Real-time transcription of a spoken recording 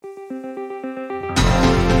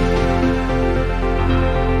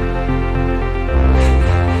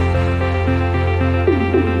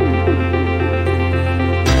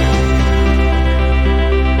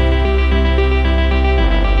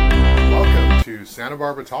to Santa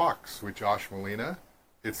Barbara Talks with Josh Molina.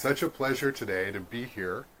 It's such a pleasure today to be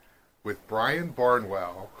here with Brian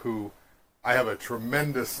Barnwell, who I have a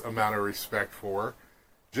tremendous amount of respect for,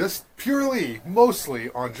 just purely, mostly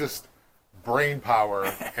on just brain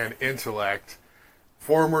power and intellect.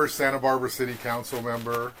 Former Santa Barbara City Council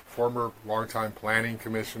member, former longtime planning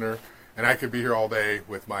commissioner, and I could be here all day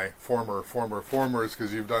with my formers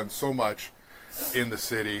because you've done so much in the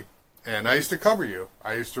city. And I used to cover you.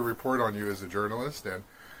 I used to report on you as a journalist, and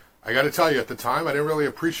I got to tell you, at the time, I didn't really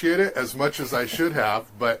appreciate it as much as I should have,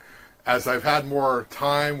 but as I've had more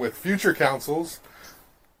time with future councils,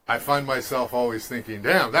 I find myself always thinking,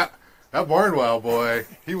 damn, that Barnwell boy,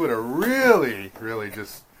 he would have really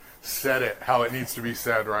just said it how it needs to be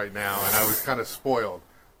said right now, and I was kind of spoiled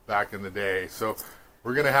back in the day. So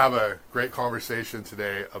we're going to have a great conversation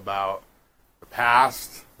today about the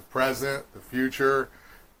past, the present, the future,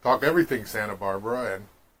 talk everything Santa Barbara, and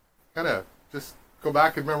kind of just go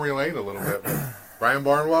back in memory lane a little bit. Brian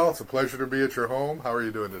Barnwell, it's a pleasure to be at your home. How are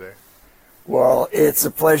you doing today? Well, it's a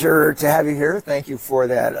pleasure to have you here. Thank you for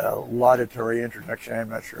that laudatory introduction. I'm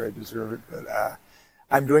not sure I deserve it, but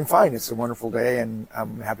I'm doing fine. It's a wonderful day, and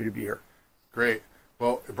I'm happy to be here. Great.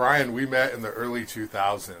 Well, Brian, we met in the early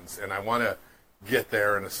 2000s, and I want to get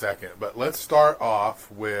there in a second. But let's start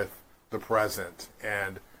off with the present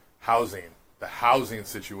and housing, the housing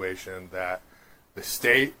situation that the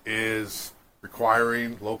state is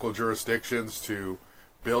requiring local jurisdictions to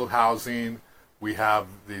build housing. We have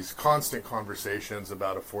these constant conversations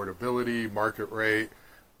about affordability, market rate,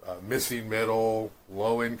 missing middle,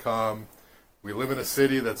 low income. We live in a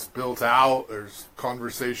city that's built out. There's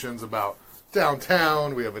conversations about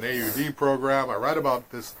downtown. We have an AUD program. I write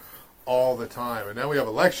about this all the time. And then we have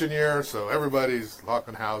election year, so everybody's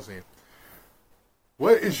talking housing.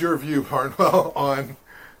 What is your view, Barnwell, on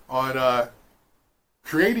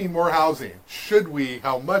creating more housing? Should we?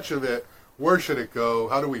 How much of it? Where should it go?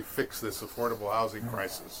 How do we fix this affordable housing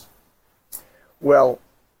crisis? Well,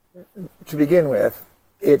 to begin with,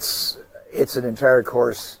 it's an entire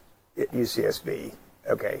course at UCSB.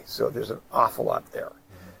 Okay, so there's an awful lot there.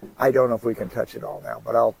 I don't know if we can touch it all now,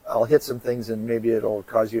 but I'll hit some things and maybe it'll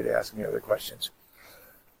cause you to ask me other questions.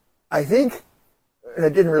 I think, and I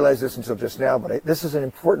didn't realize this until just now, but this is an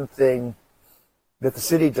important thing that the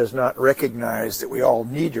city does not recognize, that we all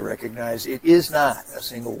need to recognize. It is not a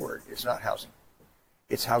single word. It's not housing.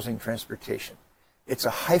 It's housing transportation. It's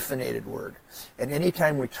a hyphenated word. And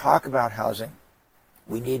anytime we talk about housing,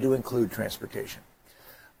 we need to include transportation.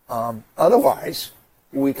 Otherwise,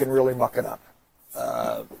 we can really muck it up.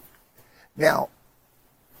 Now,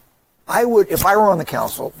 I would, if I were on the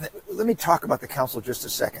council, let me talk about the council just a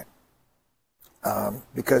second,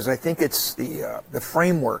 because I think it's the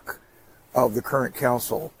framework of the current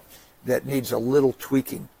council that needs a little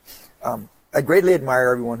tweaking. I greatly admire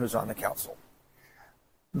everyone who's on the council.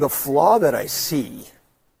 The flaw that I see,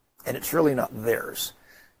 and it's really not theirs,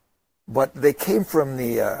 but they came from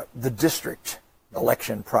the district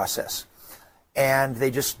election process, and they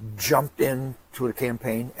just jumped into a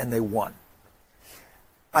campaign and they won.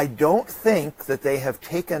 I don't think that they have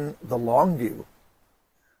taken the long view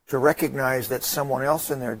to recognize that someone else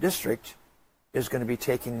in their district is going to be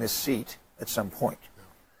taking this seat at some point.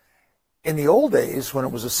 In the old days, when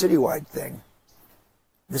it was a citywide thing,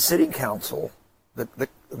 the sitting council,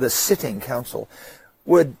 the sitting council,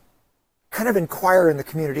 would kind of inquire in the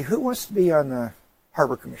community, who wants to be on the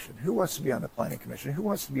Harbor Commission? Who wants to be on the Planning Commission? Who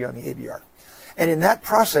wants to be on the ABR? And in that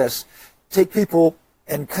process, take people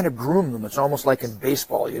and kind of groom them. It's almost like in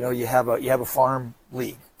baseball, you have a farm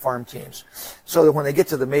league, farm teams, so that when they get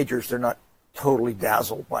to the majors, they're not totally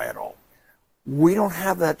dazzled by it all. We don't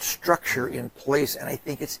have that structure in place, and I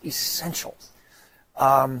think it's essential.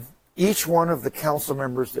 Each one of the council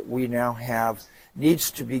members that we now have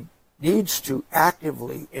needs to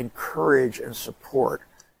actively encourage and support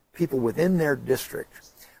people within their district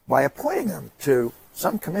by appointing them to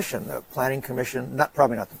some commission, the Planning Commission,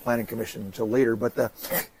 probably not the Planning Commission until later, but the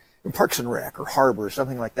Parks and Rec or Harbor or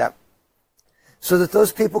something like that, so that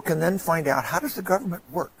those people can then find out, how does the government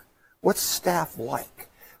work? What's staff like?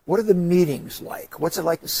 What are the meetings like? What's it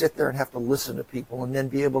like to sit there and have to listen to people and then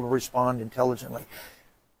be able to respond intelligently?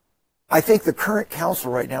 I think the current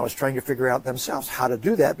council right now is trying to figure out themselves how to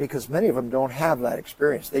do that, because many of them don't have that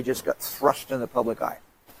experience. They just got thrust in the public eye.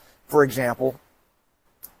 For example,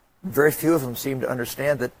 very few of them seem to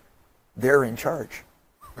understand that they're in charge.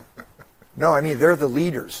 No, I mean, they're the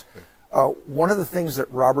leaders. One of the things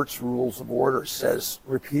that Robert's Rules of Order says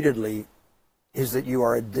repeatedly is that you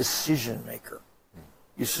are a decision maker.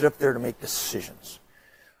 You sit up there to make decisions.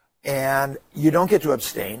 And you don't get to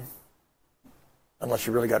abstain, unless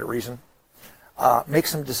you really got a reason. Make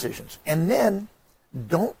some decisions. And then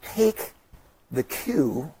don't take the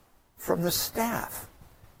cue from the staff,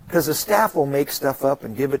 because the staff will make stuff up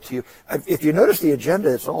and give it to you. If you notice the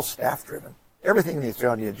agenda, it's all staff-driven. Everything that's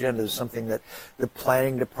on the agenda is something that the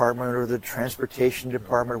planning department or the transportation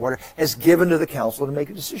department or whatever has given to the council to make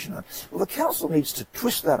a decision on. Well, the council needs to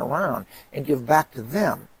twist that around and give back to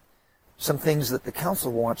them some things that the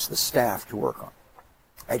council wants the staff to work on.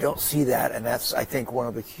 I don't see that, and that's, I think, one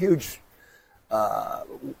of the things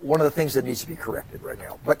that needs to be corrected right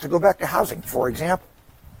now. But to go back to housing, for example,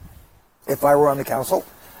 if I were on the council,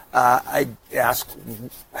 I'd ask,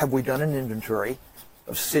 have we done an inventory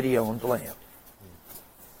of city-owned land?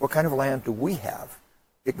 What kind of land do we have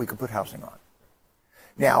that we could put housing on?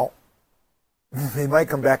 Now, they might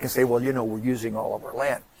come back and say, well, we're using all of our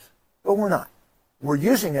land. But we're not. We're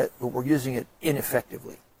using it, but we're using it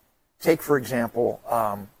ineffectively. Take, for example,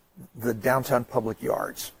 the downtown public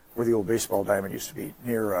yards where the old baseball diamond used to be,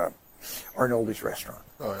 near Arnoldi's restaurant.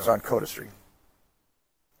 Oh, yeah. It's on Coda Street.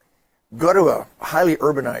 Go to a highly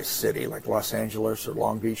urbanized city like Los Angeles or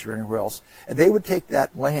Long Beach or anywhere else, and they would take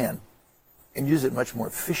that land and use it much more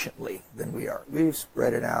efficiently than we are. We've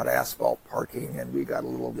spread it out, asphalt parking, and we got a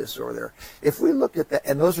little of this over there. If we looked at that,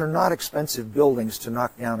 and those are not expensive buildings to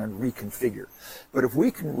knock down and reconfigure, but if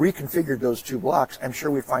we can reconfigure those 2 blocks, I'm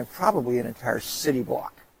sure we'd find probably an entire city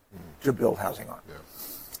block to build housing on. Yeah.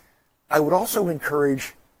 I would also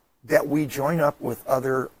encourage that we join up with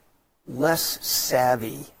other less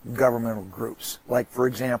savvy governmental groups. Like, for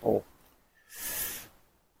example,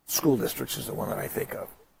 school districts is the one that I think of.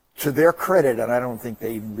 To their credit, and I don't think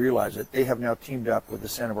they even realize it, they have now teamed up with the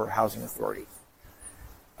Santa Barbara Housing Authority.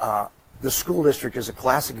 The school district is a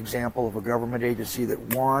classic example of a government agency that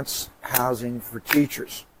wants housing for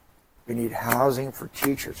teachers. We need housing for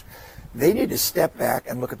teachers. They need to step back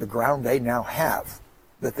and look at the ground they now have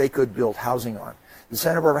that they could build housing on. The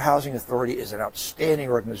Santa Barbara Housing Authority is an outstanding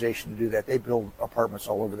organization to do that. They build apartments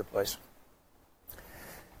all over the place.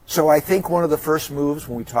 So I think one of the first moves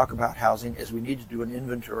when we talk about housing is we need to do an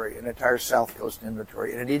inventory, an entire South Coast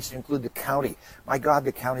inventory, and it needs to include the county. My God,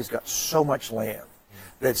 the county's got so much land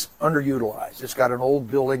that's underutilized. It's got an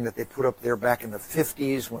old building that they put up there back in the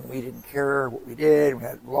 50s when we didn't care what we did. We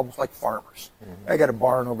had almost like farmers. I got a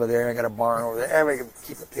barn over there. I got a barn over there. I can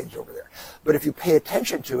keep the pigs over there. But if you pay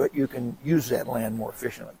attention to it, you can use that land more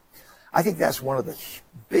efficiently. I think that's one of the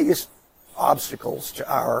biggest obstacles to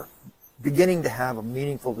our beginning to have a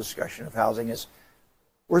meaningful discussion of housing is,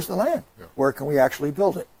 where's the land? Yeah. Where can we actually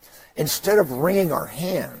build it? Instead of wringing our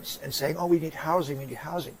hands and saying, oh, we need housing, we need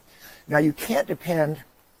housing. Now, you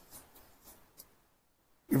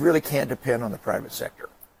really can't depend on the private sector.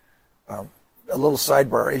 A little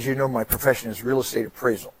sidebar, as you know, my profession is real estate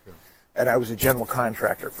appraisal. Yeah. And I was a general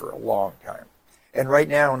contractor for a long time. And right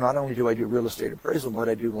now, not only do I do real estate appraisal, but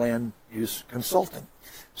I do land use consulting.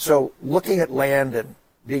 So looking at land and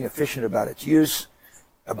being efficient about its use,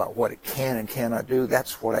 about what it can and cannot do,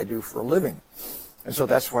 that's what I do for a living. And so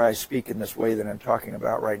that's why I speak in this way that I'm talking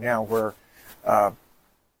about right now, where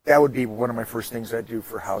that would be one of my first things I do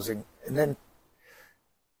for housing. And then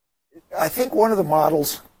I think one of the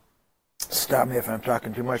models, stop me if I'm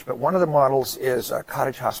talking too much, but one of the models is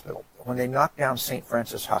Cottage Hospital. When they knocked down St.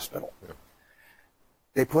 Francis Hospital,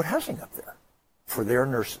 they put housing up there for their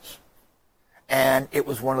nurses. And it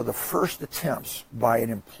was one of the first attempts by an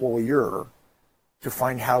employer to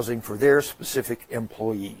find housing for their specific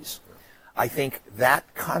employees. I think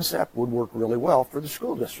that concept would work really well for the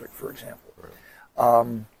school district, for example.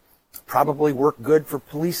 Probably work good for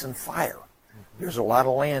police and fire. There's a lot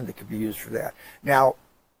of land that could be used for that. Now,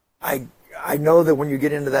 I know that when you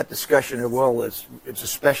get into that discussion of, well, it's a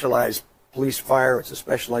specialized police, fire, it's a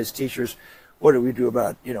specialized teachers. What do we do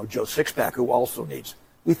about, Joe Sixpack, who also needs?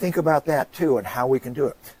 We think about that too and how we can do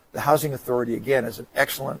it. The Housing Authority, again, is an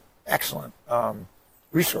excellent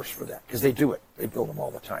resource for that because they do it. They build them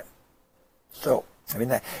all the time. So,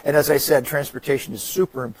 and as I said, transportation is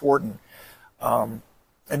super important. And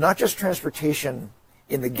not just transportation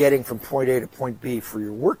in the getting from point A to point B for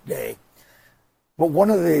your work day, but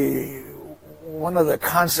one of the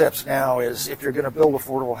concepts now is if you're going to build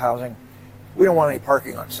affordable housing, we don't want any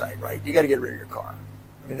parking on site, right? You got to get rid of your car.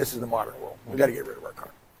 I mean, this is the modern world. We got to get rid of our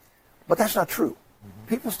car. But that's not true.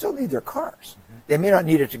 People still need their cars. They may not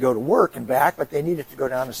need it to go to work and back, but they need it to go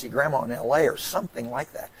down to see grandma in L.A. or something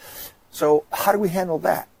like that. So how do we handle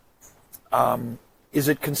that? Is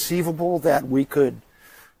it conceivable that we could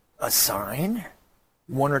assign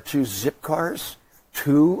 1 or 2 zip cars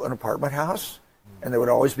to an apartment house, and there would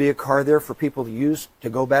always be a car there for people to use to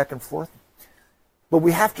go back and forth? But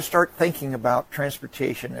we have to start thinking about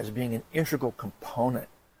transportation as being an integral component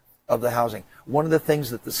of the housing. One of the things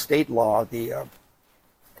that the state law, the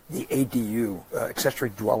ADU, accessory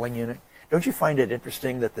dwelling unit, don't you find it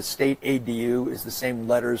interesting that the state ADU is the same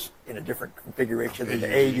letters in a different configuration than the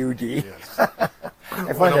AUD? Yes. I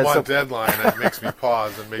When find I'm that on deadline, it makes me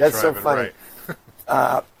pause and make That's sure so I'm funny.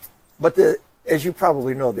 right. But as you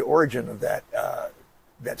probably know, the origin of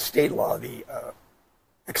that state law, the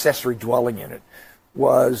accessory dwelling unit,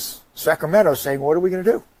 was Sacramento saying, what are we going to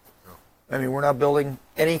do? I mean, we're not building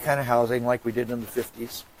any kind of housing like we did in the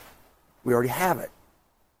 50s. We already have it.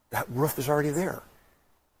 That roof is already there.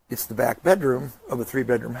 It's the back bedroom of a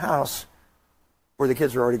 3-bedroom house where the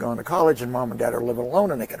kids are already gone to college and mom and dad are living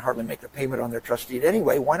alone and they can hardly make the payment on their trust deed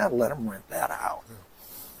anyway. Why not let them rent that out?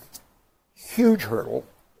 Huge hurdle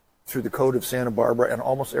through the code of Santa Barbara and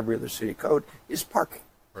almost every other city code is parking.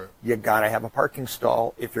 Right. You got to have a parking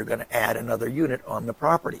stall if you're going to add another unit on the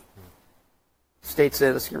property. State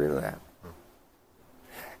said, let's get rid of that.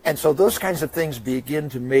 And so those kinds of things begin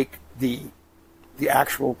to make the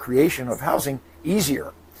actual creation of housing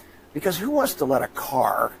easier. Because who wants to let a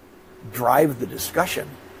car drive the discussion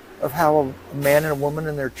of how a man and a woman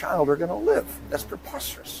and their child are going to live? That's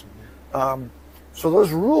preposterous. So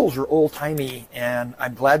those rules are old-timey, and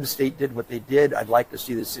I'm glad the state did what they did. I'd like to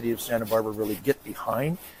see the city of Santa Barbara really get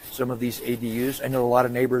behind some of these ADUs. I know a lot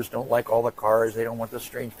of neighbors don't like all the cars. They don't want the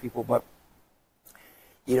strange people, but,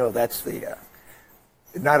 you know, that's the...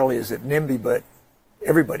 not only is it NIMBY, but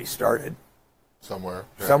everybody started Somewhere,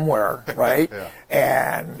 right? Yeah.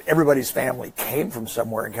 And everybody's family came from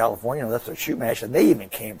somewhere in California. That's a shoot match, and they even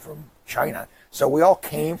came from China. So we all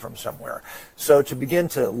came from somewhere. So to begin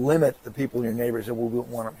to limit the people in your neighbors, and we don't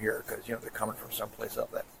want them here because they're coming from someplace else.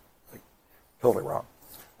 That's like, totally wrong.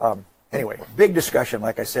 Anyway, big discussion.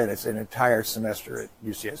 Like I said, it's an entire semester at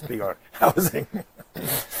UCSB on housing.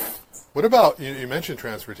 What about, you mentioned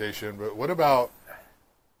transportation, but what about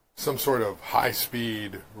some sort of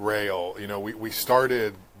high-speed rail? We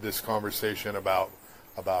started this conversation about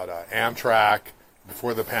Amtrak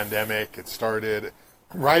before the pandemic. It started.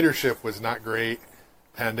 Ridership was not great.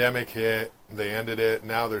 Pandemic hit. They ended it.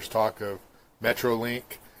 Now there's talk of Metrolink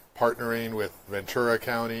partnering with Ventura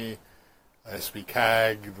County,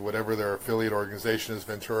 SBCAG, whatever their affiliate organization is,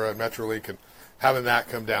 Ventura and Metrolink, and having that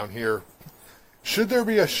come down here. Should there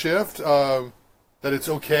be a shift that it's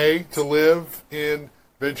okay to live in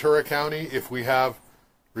Ventura County if we have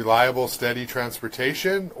reliable, steady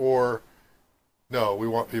transportation, or no, we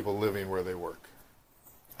want people living where they work?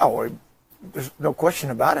 Oh, there's no question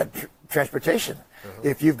about it. Transportation.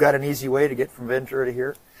 If you've got an easy way to get from Ventura to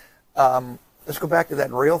here. Let's go back to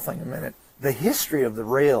that rail thing a minute. The history of the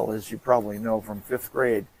rail, as you probably know from 5th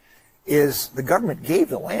grade, is the government gave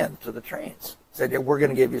the land to the trains. Said, yeah, we're going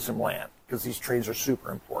to give you some land because these trains are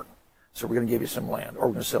super important. So we're going to give you some land, or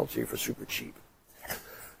we're going to sell it to you for super cheap.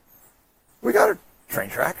 We got a train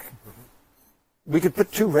track. We could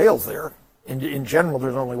put 2 rails there. In general,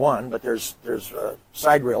 there's only one, but there's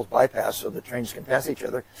side rails bypass so the trains can pass each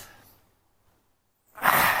other.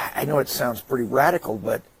 I know it sounds pretty radical,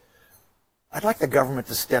 but I'd like the government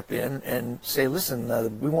to step in and say, listen,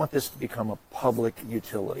 we want this to become a public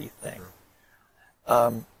utility thing.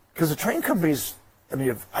 Because the train companies, I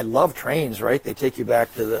mean, I love trains, right? They take you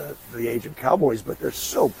back to the age of cowboys, but they're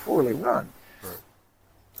so poorly run.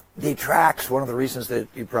 The tracks, one of the reasons that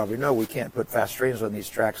you probably know we can't put fast trains on these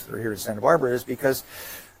tracks that are here in Santa Barbara is because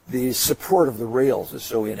the support of the rails is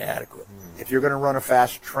so inadequate. If you're going to run a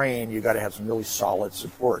fast train, you got to have some really solid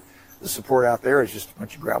support. The support out there is just a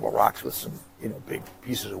bunch of gravel rocks with some, big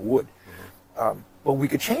pieces of wood. But we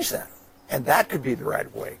could change that, and that could be the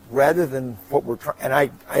right way, rather than what we're trying. And I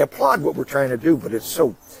applaud what we're trying to do, but it's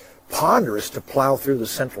so ponderous to plow through the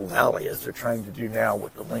Central Valley as they're trying to do now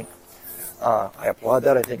with the link. I applaud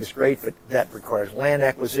that. I think it's great, but that requires land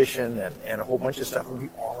acquisition and a whole bunch of stuff. We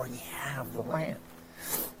already have the land.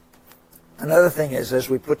 Another thing is, as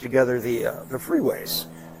we put together the freeways,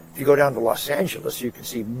 if you go down to Los Angeles, you can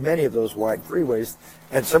see many of those wide freeways,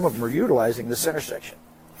 and some of them are utilizing the center section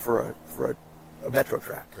for a metro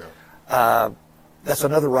track. Yeah. That's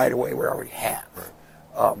another right-of-way we already have.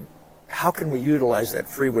 Right. How can we utilize that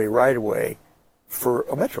freeway right-of-way for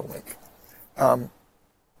a metro link?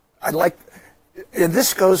 And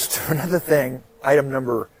this goes to another thing, item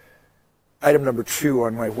number 2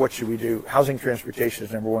 on my what should we do. Housing transportation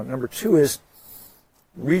is number 1. Number 2 is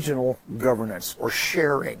regional governance or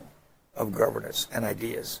sharing of governance and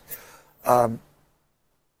ideas. You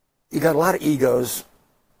got a lot of egos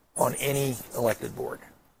on any elected board,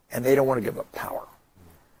 and they don't want to give up power.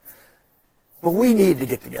 But we need to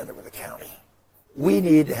get together with the county. We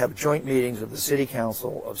need to have joint meetings of the city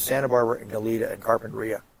council of Santa Barbara and Goleta and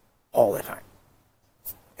Carpinteria all the time.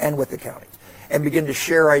 and with the county, and begin to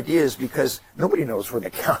share ideas, because nobody knows where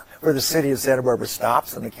the city of Santa Barbara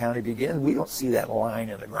stops and the county begins. We don't see that line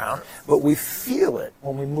in the ground, but we feel it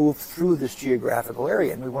when we move through this geographical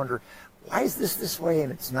area, and we wonder, why is this way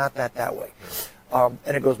and it's not that way? And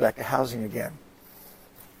it goes back to housing again.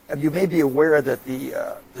 And you may be aware that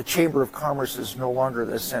the Chamber of Commerce is no longer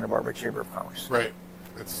the Santa Barbara Chamber of Commerce. Right.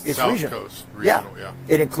 It's South regional. Coast, regional, yeah.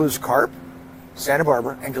 It includes Carp, Santa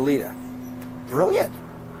Barbara, and Goleta. Brilliant.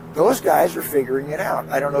 Those guys are figuring it out.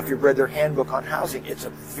 I don't know if you've read their handbook on housing. It's a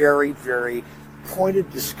very, very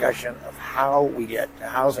pointed discussion of how we get to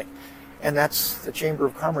housing. And that's the Chamber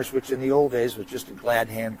of Commerce, which in the old days was just a glad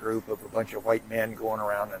hand group of a bunch of white men going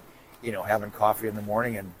around and, having coffee in the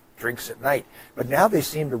morning and drinks at night. But now they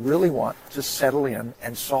seem to really want to settle in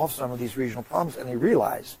and solve some of these regional problems, and they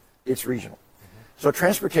realize it's regional. So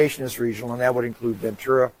transportation is regional, and that would include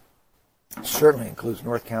Ventura, certainly includes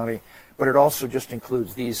North County, but it also just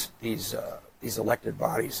includes these elected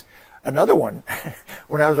bodies. Another one,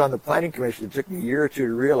 when I was on the Planning Commission, it took me a year or two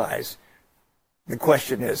to realize the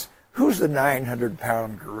question is, who's the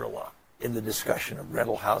 900-pound gorilla in the discussion of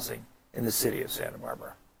rental housing in the city of Santa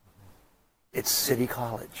Barbara? It's City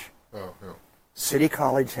College. Oh, yeah. City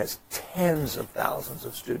College has tens of thousands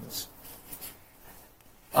of students.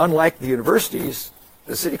 Unlike the universities,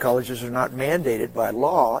 the city colleges are not mandated by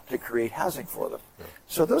law to create housing for them. Yeah.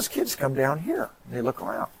 So those kids come down here and they look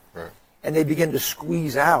around. Right. And they begin to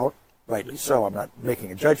squeeze out, rightly so, I'm not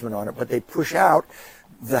making a judgment on it, but they push out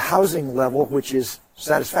the housing level which is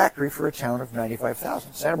satisfactory for a town of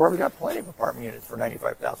 95,000. Santa Barbara's got plenty of apartment units for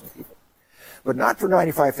 95,000 people, but not for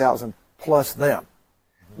 95,000 plus them.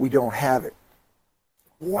 We don't have it.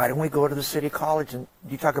 Why don't we go to the city college? And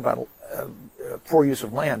you talk about poor use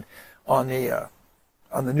of land on the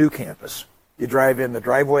new campus. You drive in the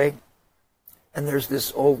driveway, and there's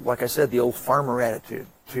this old, like I said, the old farmer attitude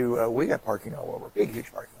to we got parking all over, big,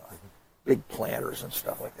 huge parking lot, big planters and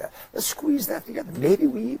stuff like that. Let's squeeze that together. Maybe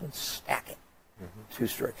we even stack it,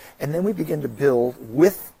 two-story. And then we begin to build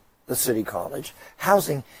with the city college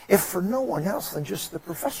housing, if for no one else than just the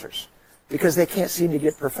professors, because they can't seem to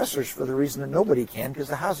get professors for the reason that nobody can, because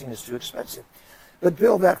the housing is too expensive. But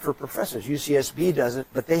build that for professors. UCSB does it,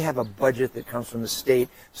 but they have a budget that comes from the state,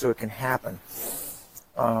 so it can happen.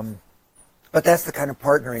 But that's the kind of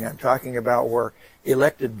partnering I'm talking about, where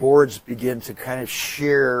elected boards begin to kind of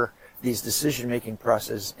share these decision-making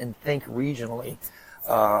processes and think regionally.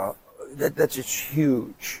 That's just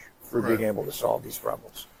huge for being able to solve these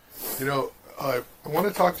problems. I want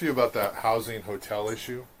to talk to you about that housing hotel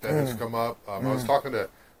issue that has come up. I was talking to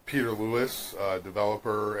Peter Lewis,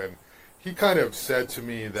 developer, and he kind of said to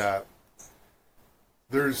me that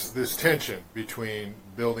there's this tension between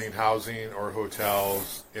building housing or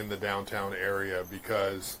hotels in the downtown area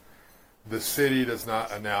because the city does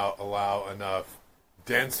not now allow enough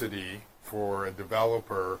density for a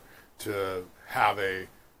developer to have a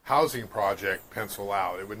housing project pencil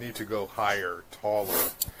out. It would need to go higher, taller.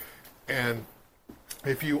 And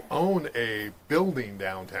if you own a building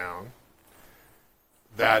downtown,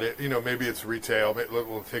 that maybe it's retail,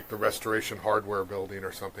 we'll take the Restoration Hardware building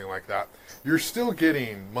or something like that, you're still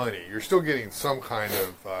getting money. You're still getting some kind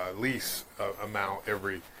of lease amount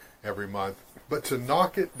every month. But to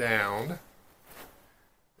knock it down,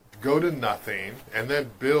 go to nothing, and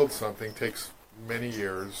then build something takes many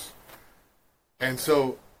years. And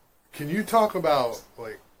so, can you talk about,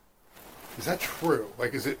 is that true?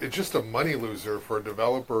 Is it just a money loser for a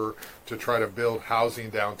developer to try to build housing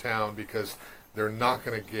downtown because they're not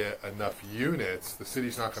going to get enough units? The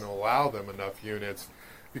city's not going to allow them enough units.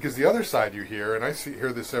 Because the other side you hear, and I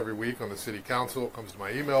hear this every week on the city council, it comes to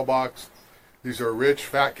my email box, these are rich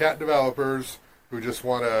fat cat developers who just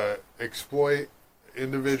want to exploit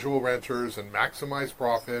individual renters and maximize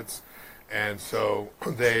profits. And so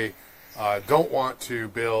they don't want to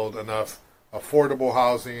build enough affordable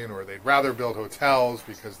housing, or they'd rather build hotels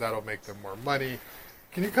because that'll make them more money.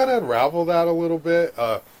 Can you kind of unravel that a little bit?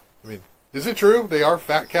 Is it true they are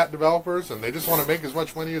fat cat developers and they just want to make as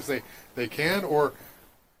much money as they can, or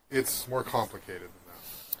it's more complicated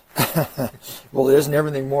than that? Well, there isn't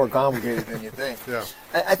everything more complicated than you think. Yeah.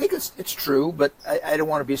 I think it's true, but I don't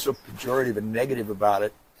want to be so pejorative and negative about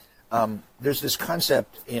it. There's this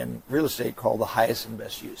concept in real estate called the highest and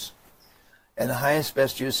best use. And the highest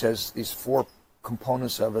best use has these four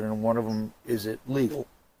components of it, and one of them is it legal.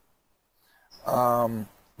 But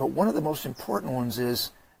one of the most important ones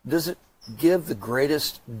is, does it give the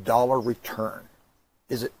greatest dollar return?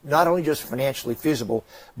 Is it not only just financially feasible,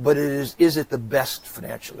 but is it the best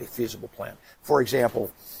financially feasible plan? For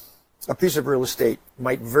example, a piece of real estate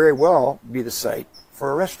might very well be the site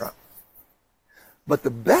for a restaurant. But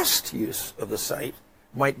the best use of the site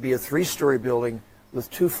might be a 3-story building with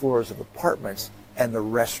 2 floors of apartments and the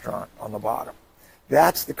restaurant on the bottom.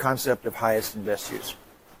 That's the concept of highest and best use.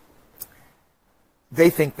 They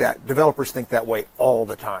think that, developers think that way all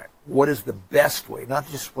the time. What is the best way? Not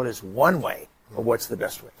just what is one way, but what's the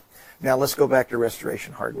best way? Now let's go back to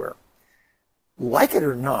Restoration Hardware. Like it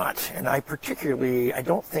or not, and I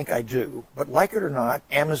don't think I do, but like it or not,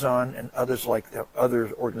 Amazon and others like the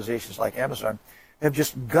other organizations like Amazon have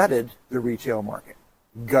just gutted the retail market.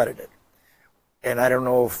 Gutted it. And I don't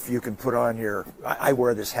know if you can put on I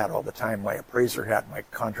wear this hat all the time, my appraiser hat, my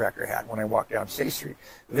contractor hat, when I walk down State Street.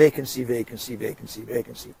 Vacancy, vacancy, vacancy,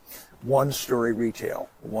 vacancy. 1-story retail,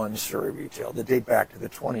 1-story retail that date back to the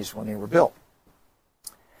 20s when they were built.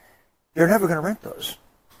 They're never going to rent those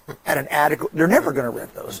at an adequate,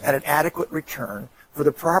 return for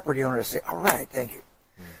the property owner to say, all right, thank you.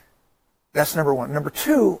 That's number one. Number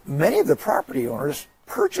two, many of the property owners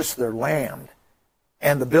purchased their land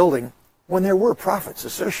and the building when there were profits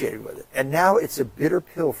associated with it. And now it's a bitter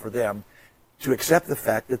pill for them to accept the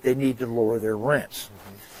fact that they need to lower their rents.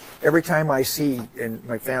 Every time I see, and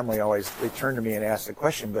my family always, they turn to me and ask the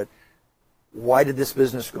question, but why did this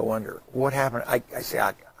business go under? What happened? I say,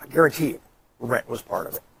 I guarantee you, rent was part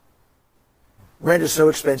of it. Rent is so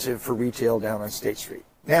expensive for retail down on State Street.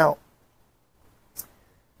 Now,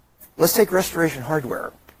 let's take Restoration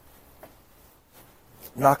Hardware.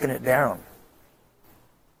 Knocking it down.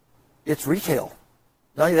 It's retail.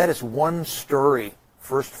 Not only that, it's 1-story,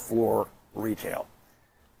 1st floor retail.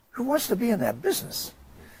 Who wants to be in that business?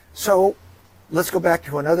 So let's go back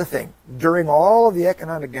to another thing. During all of the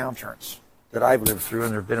economic downturns that I've lived through,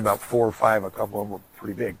 and there have been about 4 or 5, a couple of them were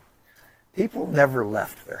pretty big, people never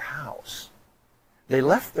left their house. They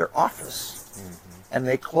left their office, and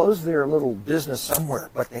they closed their little business somewhere,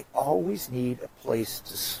 but they always need a place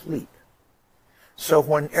to sleep. So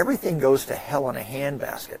when everything goes to hell in a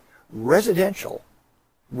handbasket, residential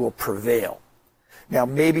will prevail. Now,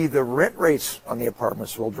 maybe the rent rates on the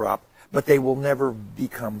apartments will drop, but they will never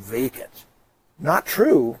become vacant. Not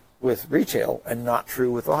true with retail and not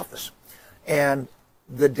true with office. And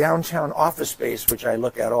the downtown office space, which I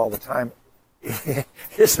look at all the time,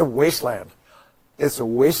 is a wasteland. It's a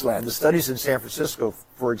wasteland. The studies in San Francisco,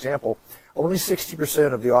 for example, only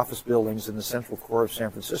 60% of the office buildings in the central core of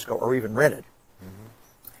San Francisco are even rented.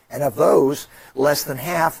 And of those, less than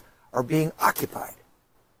half are being occupied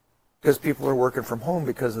because people are working from home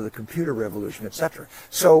because of the computer revolution, etc.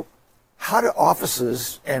 So how do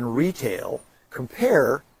offices and retail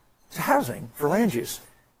compare to housing for land use?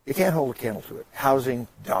 You can't hold a candle to it. Housing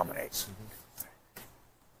dominates.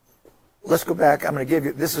 Let's go back. I'm going to give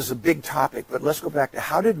you, this is a big topic, but let's go back to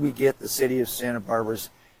how did we get the city of Santa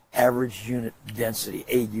Barbara's average unit density,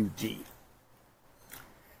 AUD?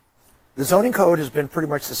 The zoning code has been pretty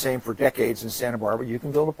much the same for decades in Santa Barbara. You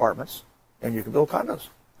can build apartments and you can build condos.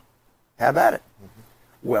 Have at it.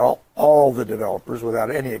 Well, all the developers,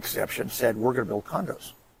 without any exception, said we're going to build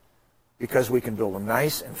condos because we can build them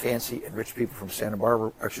nice and fancy, and rich people from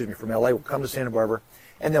from LA will come to Santa Barbara,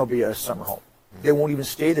 and there'll be a summer home. They won't even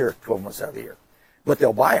stay there 12 months out of the year, but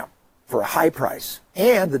they'll buy them for a high price.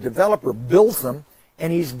 And the developer builds them,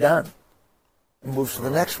 and he's done and moves to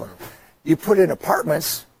the next one. You put in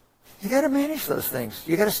apartments, you got to manage those things.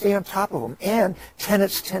 You got to stay on top of them. And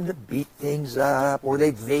tenants tend to beat things up, or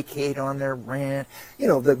they vacate on their rent. You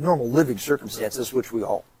know, the normal living circumstances, which we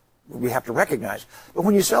have to recognize. But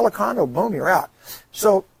when you sell a condo, boom, you're out.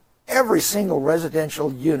 So every single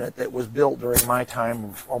residential unit that was built during my time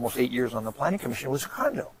of almost 8 years on the Planning Commission was a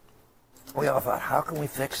condo. We all thought, how can we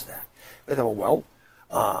fix that? They thought, well,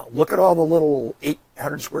 look at all the little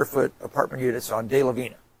 800 square foot apartment units on De La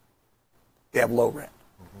Vina. They have low rent.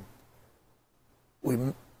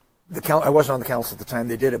 I wasn't on the council at the time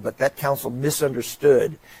they did it, but that council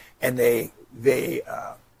misunderstood, and they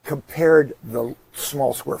compared the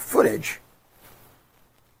small square footage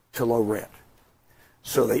to low rent.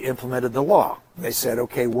 So they implemented the law. They said,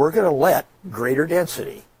 okay, we're going to let greater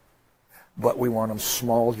density, but we want them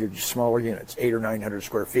smaller units, 800 or 900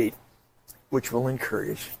 square feet, which will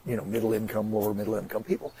encourage, middle income, lower middle income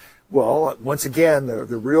people. Well, once again,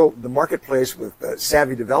 the marketplace with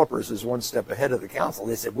savvy developers is one step ahead of the council.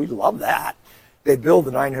 They said, we love that. They build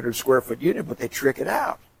the 900 square foot unit, but they trick it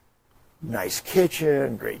out. Nice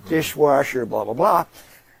kitchen, great dishwasher, blah, blah, blah.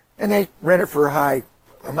 And they rent it for a high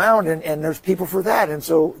amount, and there's people for that. And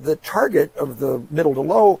so the target of the middle to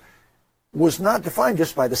low was not defined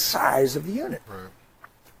just by the size of the unit. Right.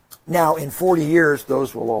 Now, in 40 years,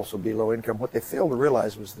 those will also be low income. What they failed to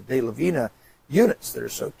realize was the De La Vina units that are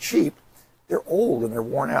so cheap, they're old and they're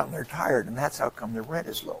worn out and they're tired, and that's how come their rent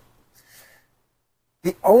is low.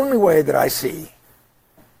 The only way that I see,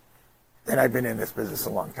 and I've been in this business a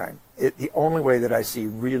long time, the only way that I see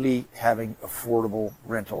really having affordable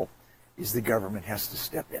rental is the government has to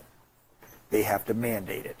step in. They have to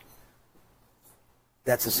mandate it.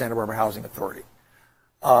 That's the Santa Barbara Housing Authority.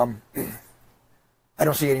 I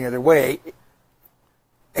don't see any other way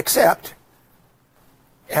except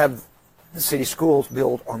have the city schools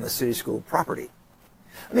built on the city school property.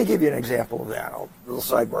 Let me give you an example of that. A little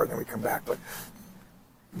sidebar, and then we come back. But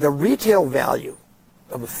the retail value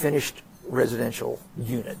of a finished residential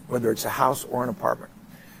unit, whether it's a house or an apartment,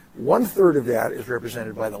 1/3 of that is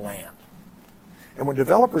represented by the land. And when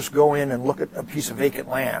developers go in and look at a piece of vacant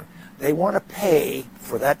land, they want to pay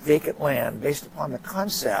for that vacant land based upon the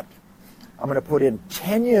concept, I'm going to put in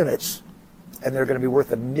 10 units and they're going to be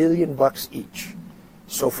worth $1 million each.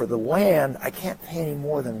 So for the land, I can't pay any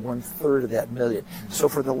more than 1/3 of that million. So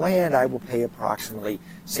for the land, I will pay approximately,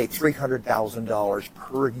 say, $300,000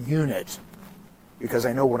 per unit, because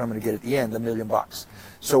I know what I'm going to get at the end, $1 million.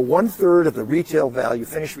 So 1/3 of the retail value,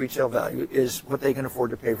 finished retail value, is what they can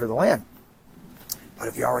afford to pay for the land. But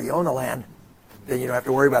if you already own the land, then you don't have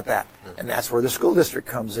to worry about that. And that's where the school district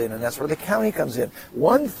comes in, and that's where the county comes in.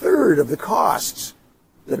 1/3 of the costs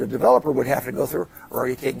that a developer would have to go through are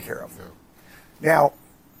already taken care of. Now,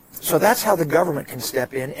 so that's how the government can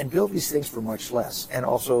step in and build these things for much less, and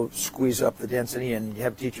also squeeze up the density. And you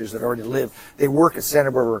have teachers that already live, they work at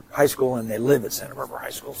Santa Barbara High School and they live at Santa Barbara High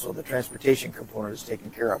School, so the transportation component is taken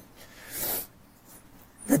care of.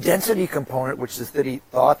 The density component, which the city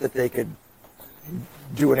thought that they could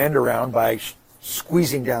do an end around by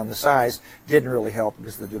squeezing down the size, didn't really help,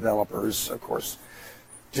 because the developers, of course,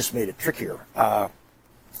 just made it trickier.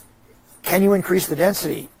 Can you increase the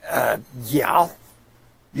density? Yeah,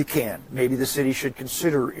 you can. Maybe the city should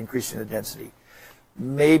consider increasing the density.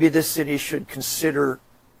 Maybe the city should consider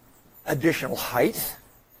additional height.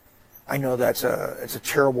 I know it's a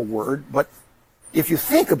terrible word, but if you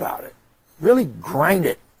think about it, really grind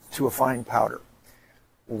it to a fine powder.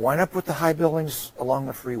 Why not put the high buildings along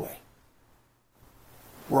the freeway?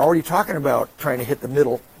 We're already talking about trying to hit the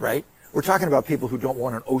middle, right? We're talking about people who don't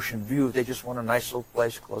want an ocean view. They just want a nice little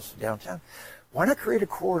place close to downtown. Why not create a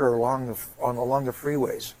corridor along the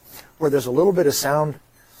freeways where there's a little bit of sound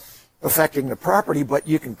affecting the property, but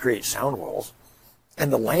you can create sound walls,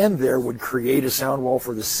 and the land there would create a sound wall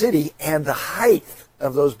for the city, and the height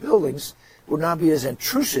of those buildings would not be as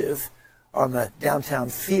intrusive on the downtown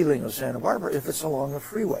feeling of Santa Barbara if it's along the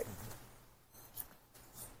freeway.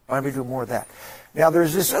 Why don't we do more of that? Now,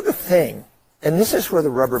 there's this other thing, and this is where the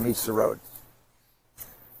rubber meets the road.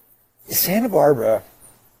 Santa Barbara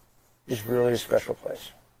is really a special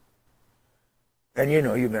place. And you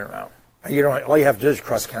know, you've been around. You know, all you have to do is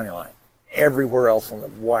cross the county line. Everywhere else in the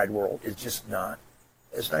wide world is just not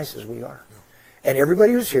as nice as we are. And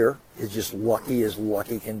everybody who's here is just lucky as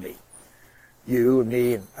lucky can be. You and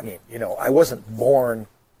me, and I mean, you know, I wasn't born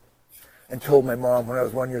and told my mom when I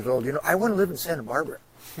was 1 year old, you know, I want to live in Santa Barbara.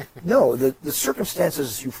 No, the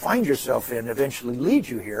circumstances you find yourself in eventually lead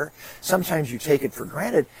you here. Sometimes you take it for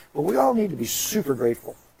granted, but we all need to be super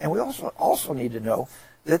grateful. And we also need to know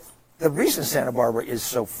that the reason Santa Barbara is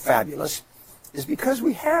so fabulous is because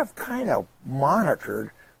we have kind of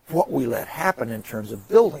monitored what we let happen in terms of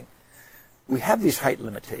building. We have these height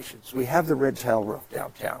limitations. We have the red tile roof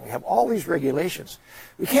downtown. We have all these regulations.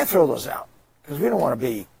 We can't throw those out because we don't want to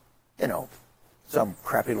be, you know, some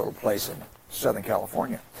crappy little place in Southern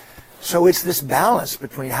California. So it's this balance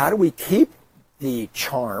between how do we keep the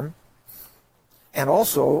charm and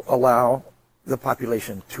also allow the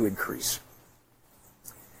population to increase.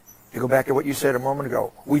 To go back to what you said a moment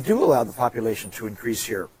ago, we do allow the population to increase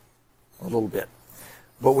here a little bit,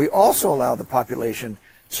 but we also allow the population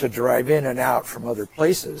to drive in and out from other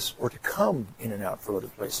places, or to come in and out from other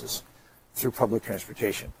places through public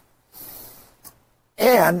transportation.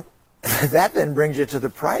 And that then brings you to the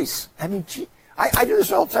price. I mean, I do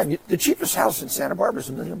this all the time. The cheapest house in Santa Barbara is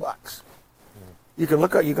 $1 million. You can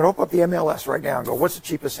look up, you can open up the MLS right now and go, what's the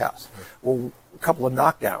cheapest house? Well, a couple of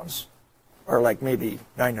knockdowns are like maybe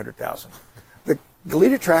 $900,000. The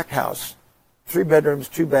Goleta tract house, 3 bedrooms,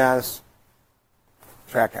 2 baths,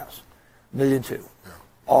 tract house, $1.2 million.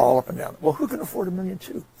 All up and down. Well, who can afford $1.2 million?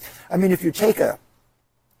 I mean, if you take a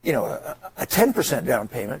 10% down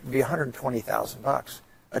payment, it'd be $120,000.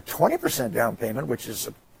 A 20% down payment, which is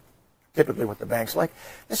typically what the bank's like,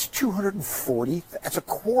 that's $240,000. That's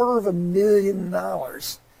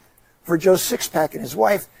 $250,000 for Joe Sixpack and his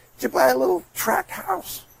wife to buy a little tract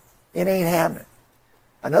house. It ain't happening.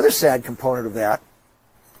 Another sad component of that,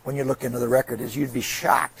 when you look into the record, is you'd be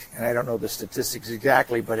shocked, and I don't know the statistics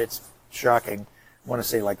exactly, but it's shocking, I want to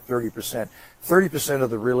say like 30%. 30% of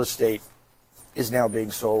the real estate is now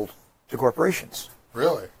being sold to corporations.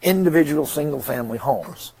 Really? Individual single-family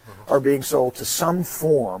homes are being sold to some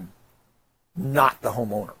form, not the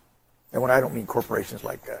homeowner. And when I don't mean corporations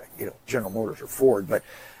like General Motors or Ford, but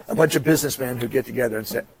a bunch of businonmen who get together and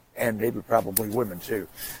say, and maybe probably women too,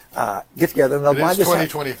 get together and they'll buy this.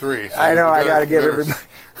 It's 2023. So I know, I got to give everybody.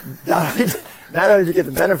 Not only do you get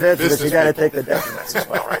the benefits, but you got to take the detriments as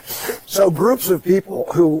well, right? So groups of people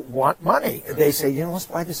who want money, they say, let's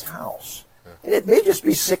buy this house. And it may just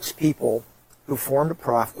be 6 people who formed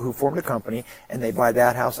a company, and they buy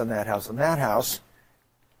that house and that house and that house,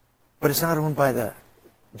 but it's not owned by the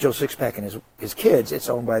Joe Sixpack and his kids. It's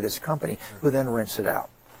owned by this company who then rents it out.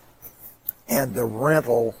 And the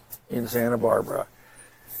rental in Santa Barbara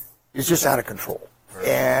is just out of control.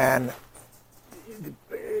 And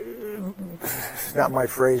it's not my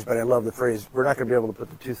phrase, but I love the phrase, we're not going to be able to put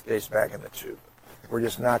the toothpaste back in the tube. We're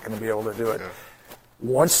just not going to be able to do it.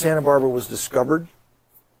 Once Santa Barbara was discovered,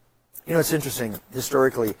 it's interesting,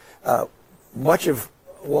 historically, almost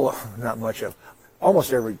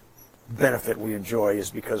every benefit we enjoy is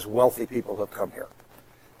because wealthy people have come here.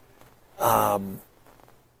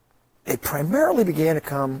 They primarily began to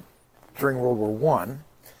come during World War I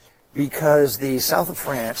because the south of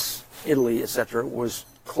France, Italy, etc., was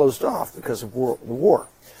closed off because of the war.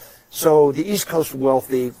 So the East Coast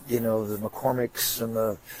wealthy, the McCormicks and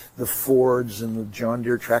the Fords and the John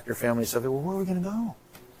Deere tractor family stuff, well, where are we going to go?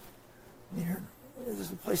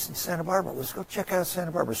 There's a place in Santa Barbara. Let's go check out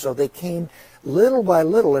Santa Barbara. So they came little by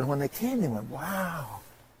little, and when they came, they went, wow,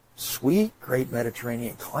 sweet, great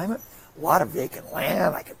Mediterranean climate, a lot of vacant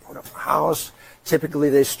land. I could put up a house. Typically,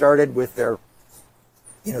 they started with their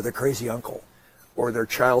crazy uncle or their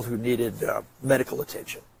child who needed medical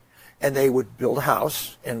attention. And they would build a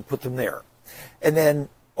house and put them there. And then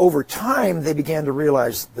over time, they began to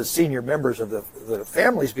realize, the senior members of the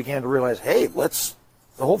families began to realize, hey,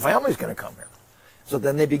 the whole family's going to come here. So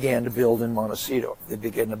then they began to build in Montecito. They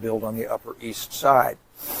began to build on the Upper East Side.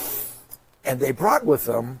 And they brought with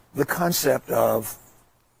them the concept of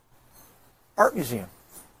art museum.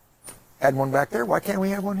 Had one back there. Why can't we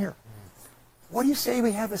have one here? What do you say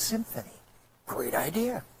we have a symphony? Great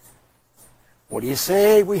idea. What do you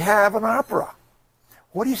say we have an opera?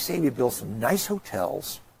 What do you say we build some nice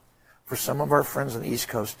hotels for some of our friends on the East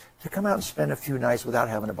Coast to come out and spend a few nights without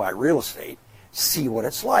having to buy real estate, see what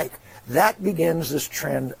it's like? That begins this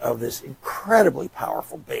trend of this incredibly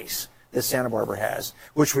powerful base that Santa Barbara has,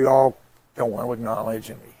 which we all don't want to acknowledge,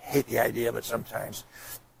 and we hate the idea of it sometimes.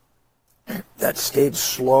 That stayed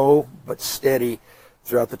slow but steady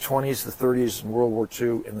throughout the 20s, the 30s, and World War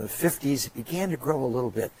II. In the 50s, it began to grow a little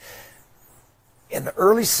bit. In the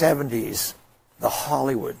early 70s, the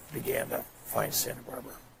Hollywood began to find Santa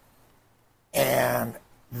Barbara. And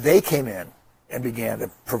they came in and began to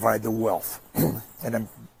provide the wealth. And I'm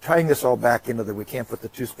tying this all back into the we can't put the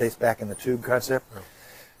toothpaste back in the tube concept. Yeah.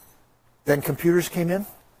 Then computers came in.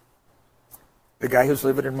 The guy who's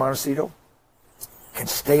living in Montecito can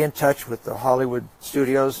stay in touch with the Hollywood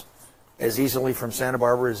studios as easily from Santa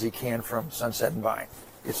Barbara as he can from Sunset and Vine.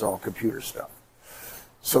 It's all computer stuff.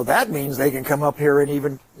 So that means they can come up here in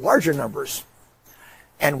even larger numbers.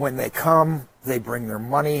 And when they come, they bring their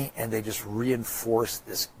money and they just reinforce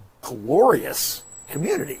this glorious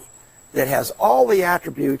community that has all the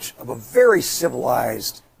attributes of a very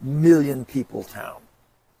civilized million-people town.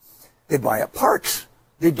 They buy up parks.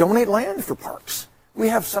 They donate land for parks. We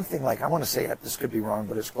have something like, I want to say it, this could be wrong,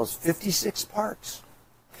 but it's close to 56 parks.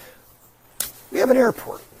 We have an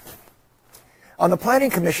airport. On the Planning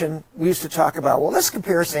Commission, we used to talk about, well, let's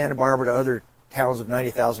compare Santa Barbara to other towns of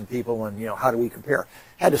 90,000 people, and, how do we compare?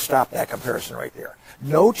 Had to stop that comparison right there.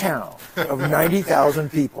 No town of 90,000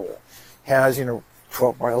 people has,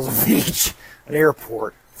 12 miles of beach, an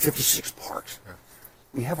airport, 56 parks. Yeah.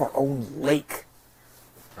 We have our own lake.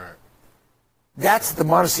 Right. That's the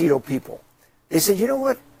Montecito people. They said, you know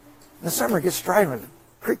what? In the summer it gets dry when the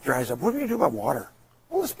creek dries up. What are we going to do about water?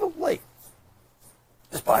 Well, let's build a lake.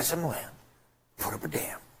 Let's buy some land, put up a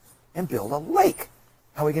dam, and build a lake.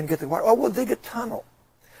 How are we going to get the water? Oh, we'll dig a tunnel.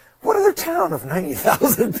 What other town of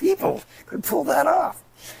 90,000 people could pull that off?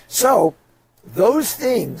 So those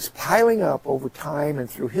things piling up over time and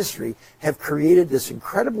through history have created this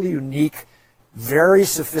incredibly unique, very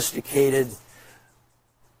sophisticated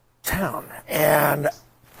town. And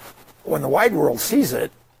when the wide world sees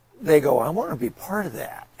it, they go, I want to be part of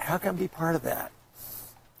that. How can I be part of that?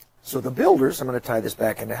 So the builders, I'm going to tie this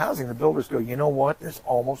back into housing, the builders go, you know what? There's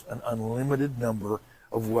almost an unlimited number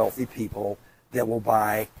of wealthy people that will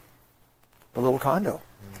buy a little condo.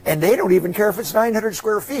 And they don't even care if it's 900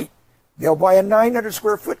 square feet. They'll buy a 900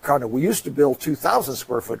 square foot condo. We used to build 2,000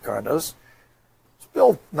 square foot condos. Let's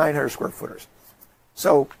build 900 square footers.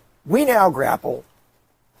 So we now grapple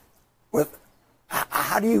with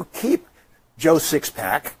how do you keep Joe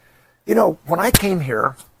Six-Pack? You know, when I came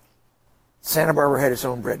here, Santa Barbara had its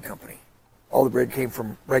own bread company. All the bread came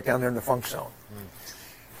from right down there in the Funk Zone.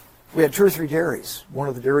 We had 2 or 3 dairies. One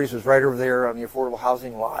of the dairies was right over there on the affordable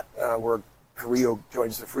housing lot where Carrillo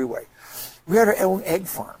joins the freeway. We had our own egg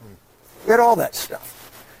farm. We had all that stuff.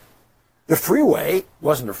 The freeway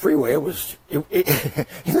wasn't a freeway. It was in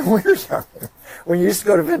the wintertime. When you used to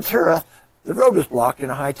go to Ventura, the road was blocked in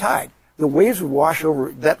a high tide. The waves would wash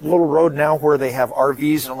over that little road now where they have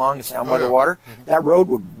RVs along it's down by the water. That road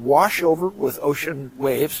would wash over with ocean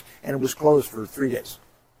waves, and it was closed for 3 days.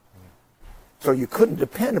 So you couldn't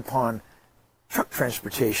depend upon truck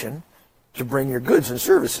transportation to bring your goods and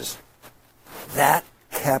services. That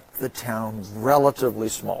kept the town relatively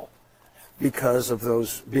small because of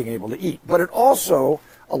those being able to eat. But it also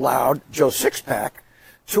allowed Joe Six-Pack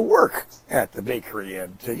to work at the bakery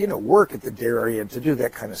and to, you know, work at the dairy and to do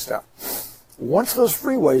that kind of stuff. Once those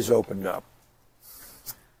freeways opened up,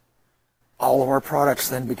 all of our products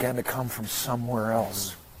then began to come from somewhere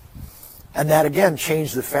else. And that, again,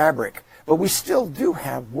 changed the fabric. But we still do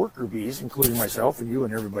have worker bees, including myself and you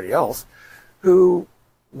and everybody else, who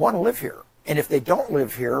want to live here. And if they don't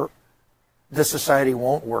live here, the society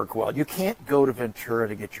won't work well. You can't go to Ventura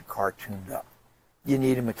to get your car tuned up. You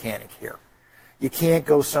need a mechanic here. You can't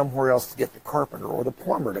go somewhere else to get the carpenter or the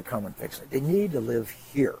plumber to come and fix it. They need to live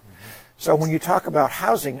here. So when you talk about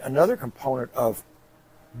housing, another component of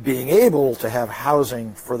being able to have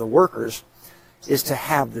housing for the workers is to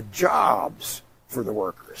have the jobs for the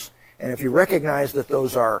workers. And if you recognize that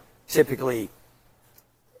those are typically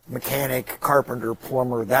mechanic, carpenter,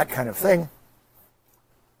 plumber, that kind of thing,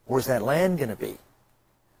 where's that land going to be?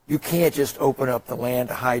 You can't just open up the land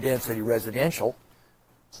to high-density residential.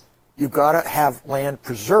 You've got to have land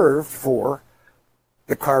preserved for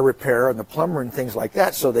the car repair and the plumber and things like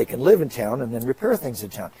that so they can live in town and then repair things in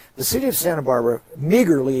town. The city of Santa Barbara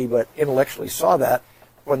meagerly but intellectually saw that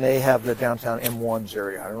when they have the downtown M1's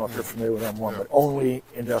area. I don't know if you're familiar with M1, but only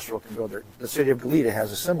industrial can go there. The city of Goleta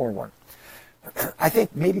has a similar one. I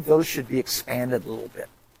think maybe those should be expanded a little bit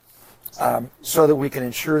so that we can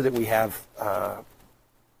ensure that we have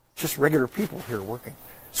just regular people here working.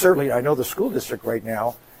 Certainly, I know the school district right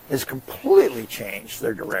now has completely changed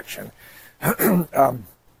their direction. The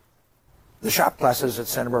shop classes at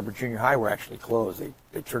Santa Barbara Junior High were actually closed.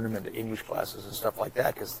 They turned them into English classes and stuff like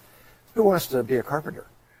that because who wants to be a carpenter?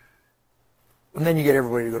 And then you get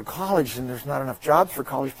everybody to go to college, and there's not enough jobs for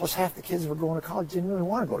college. Plus, half the kids who were going to college didn't really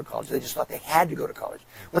want to go to college. They just thought they had to go to college.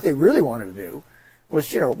 What they really wanted to do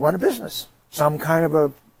was, run a business, some kind of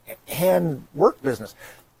a hand work business.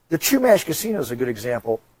 The Chumash Casino is a good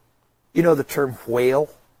example. You know the term whale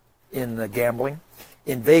in the gambling?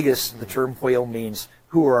 In Vegas, the term whale means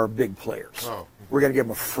who are our big players. Oh. We're going to give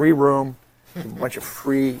them a free room, a bunch of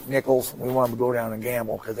free nickels. We want them to go down and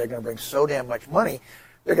gamble because they're going to bring so damn much money.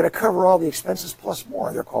 They're going to cover all the expenses plus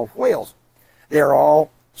more. They're called whales. They're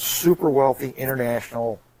all super wealthy,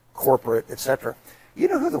 international, corporate, etc. You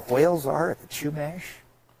know who the whales are at the Chumash?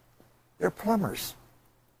 They're plumbers,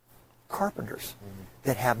 carpenters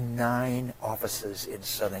that have 9 offices in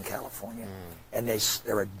Southern California. And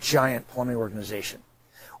they're a giant plumbing organization.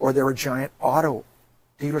 Or they're a giant auto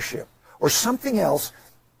dealership. Or something else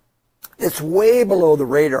that's way below the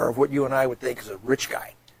radar of what you and I would think is a rich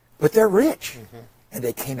guy. But they're rich. And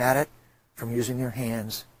they came at it from using their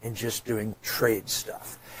hands and just doing trade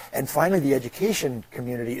stuff. And finally, the education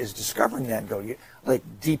community is discovering that and going, like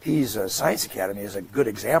DP's Science Academy is a good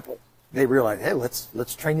example. They realize, hey,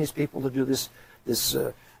 let's train these people to do this.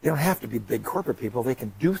 They don't have to be big corporate people. They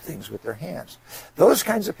can do things with their hands. Those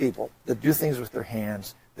kinds of people that do things with their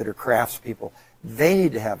hands, that are craftspeople, they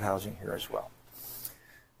need to have housing here as well.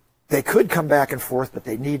 They could come back and forth, but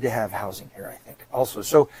they need to have housing here, I think, also.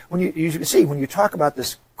 So when you can see, when you talk about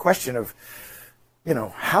this question of,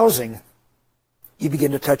 housing, you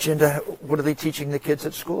begin to touch into what are they teaching the kids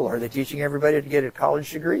at school? Are they teaching everybody to get a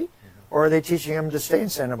college degree? Or are they teaching them to stay in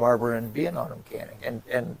Santa Barbara and be an auto mechanic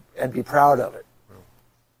and be proud of it?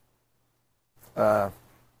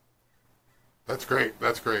 That's great.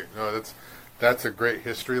 That's great. No, that's a great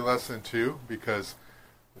history lesson, too, because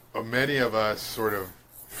many of us sort of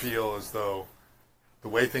feel as though the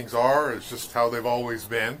way things are is just how they've always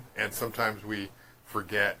been, and sometimes we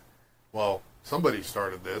forget, well, somebody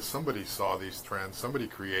started this, somebody saw these trends, somebody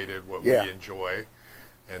created what we enjoy,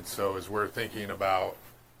 and so as we're thinking about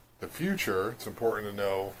the future, it's important to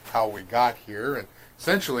know how we got here, and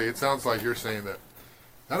essentially it sounds like you're saying that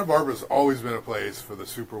Santa Barbara's always been a place for the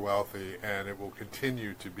super wealthy, and it will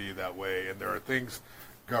continue to be that way. And there are things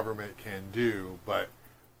government can do, but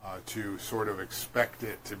to sort of expect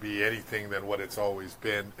it to be anything than what it's always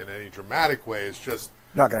been in any dramatic way is just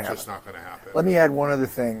not going to happen. Let me add one other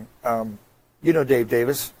thing. You know Dave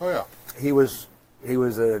Davis? Oh yeah. He was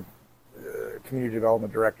a community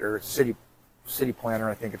development director, city planner,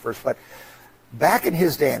 I think at first. But back in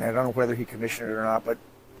his day, and I don't know whether he commissioned it or not, but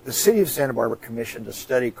the city of Santa Barbara commissioned a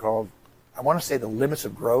study called, I want to say, The Limits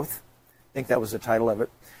of Growth. I think that was the title of it.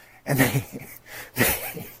 And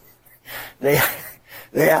they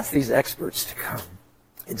asked these experts to come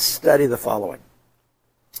and study the following.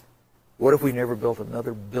 What if we never built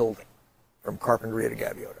another building from Carpinteria to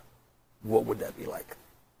Gaviota? What would that be like?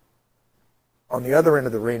 On the other end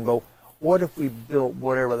of the rainbow, what if we built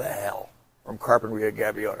whatever the hell from Carpinteria to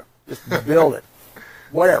Gaviota? Just build it.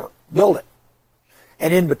 Whatever. Build it.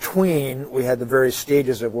 And in between, we had the various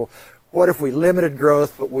stages of, well, what if we limited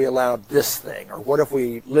growth, but we allowed this thing? Or what if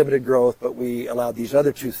we limited growth, but we allowed these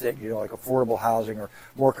other two things, like affordable housing or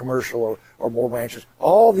more commercial or more ranches?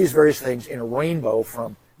 All these various things in a rainbow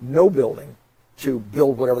from no building to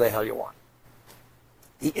build whatever the hell you want.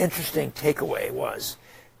 The interesting takeaway was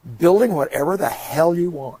building whatever the hell you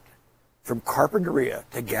want from Carpinteria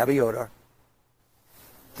to Gaviota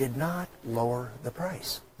did not lower the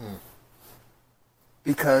price.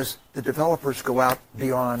 Because the developers go out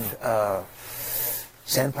beyond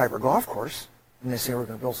Sandpiper Golf Course and they say, we're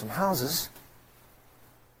going to build some houses.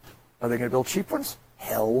 Are they going to build cheap ones?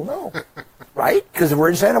 Hell no. Right? Because we're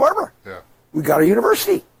in Santa Barbara. Yeah. We got a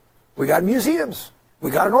university. We got museums. We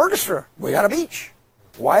got an orchestra. We got a beach.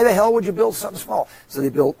 Why the hell would you build something small? So they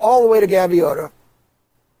build all the way to Gaviota,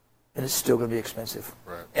 and it's still going to be expensive.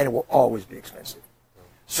 Right. And it will always be expensive.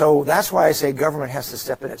 So that's why I say government has to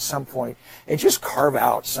step in at some point and just carve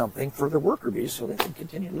out something for the worker bees so they can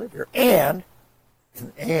continue to live here. And,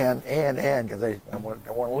 because I don't want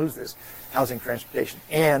to lose this, housing, transportation,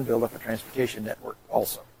 and build up a transportation network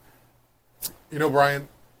also. You know, Brian,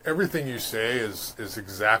 everything you say is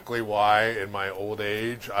exactly why in my old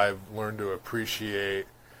age I've learned to appreciate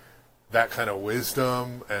that kind of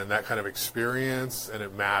wisdom and that kind of experience, and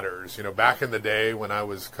it matters. You know, back in the day when I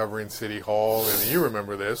was covering City Hall, and you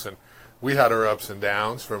remember this, and we had our ups and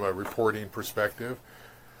downs from a reporting perspective,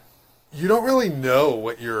 you don't really know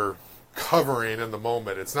what you're covering in the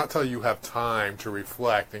moment. It's not till you have time to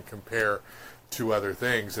reflect and compare to other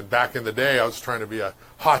things. And back in the day, I was trying to be a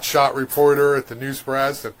hotshot reporter at the News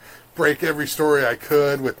Press and break every story I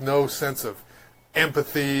could with no sense of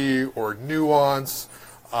empathy or nuance.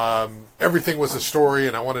 Everything was a story,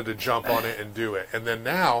 and I wanted to jump on it and do it. And then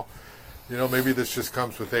now, you know, maybe this just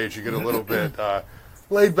comes with age. You get a little bit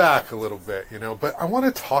laid back a little bit, you know. But I want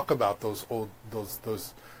to talk about those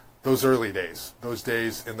early days, those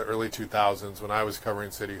days in the early 2000s when I was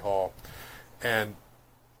covering City Hall, and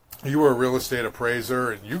you were a real estate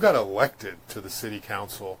appraiser, and you got elected to the city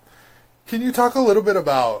council. Can you talk a little bit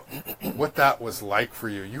about what that was like for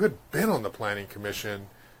you? You had been on the planning commission.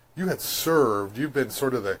 You had served. You've been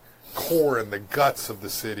sort of the core and the guts of the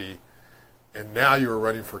city, and now you were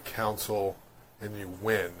running for council, and you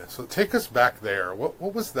win. So take us back there.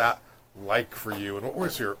 What was that like for you, and what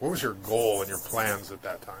was your goal and your plans at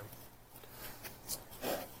that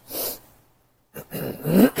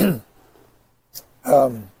time?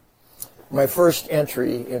 My first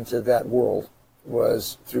entry into that world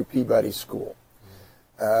was through Peabody School.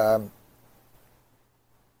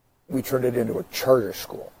 We turned it into a charter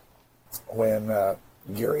school when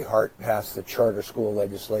Gary Hart passed the charter school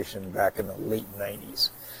legislation back in the late 90s.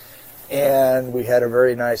 And we had a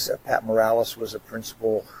very nice, Pat Morales was a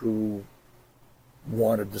principal who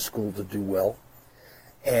wanted the school to do well.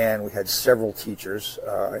 And we had several teachers,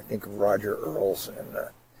 I think of Roger Earls and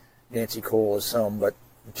Nancy Cole as some, but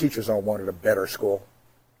the teachers all wanted a better school.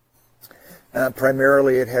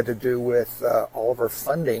 Primarily it had to do with all of our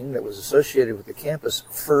funding that was associated with the campus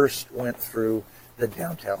first went through the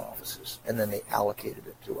downtown offices, and then they allocated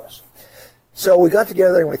it to us. So we got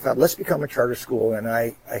together and we thought, let's become a charter school, and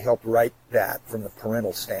I helped write that from the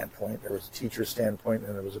parental standpoint. There was a teacher standpoint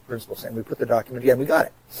and there was a principal standpoint. We put the document together and we got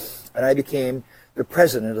it. And I became the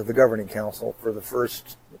president of the governing council for the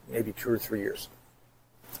first maybe 2 or 3 years.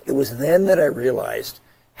 It was then that I realized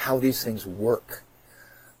how these things work.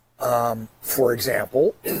 For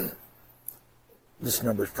example, this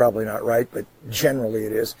number is probably not right, but generally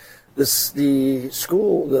it is. The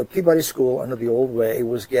school, the Peabody School under the old way,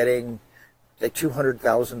 was getting like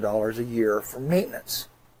 $200,000 a year for maintenance.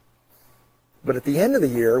 But at the end of the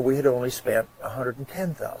year, we had only spent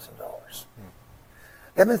 $110,000.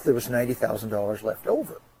 That meant there was $90,000 left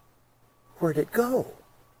over. Where'd it go?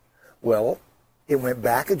 Well, it went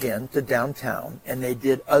back again to downtown, and they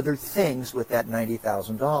did other things with that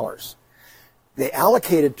 $90,000. They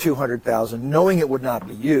allocated $200,000, knowing it would not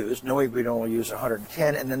be used, knowing we'd only use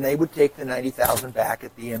 $110,000, and then they would take the $90,000 back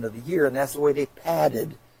at the end of the year, and that's the way they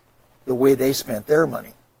padded the way they spent their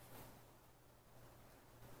money.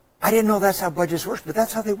 I didn't know that's how budgets work, but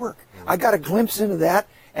that's how they work. I got a glimpse into that,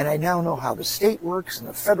 and I now know how the state works and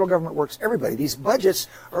the federal government works. Everybody, these budgets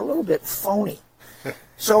are a little bit phony.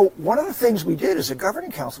 So one of the things we did as a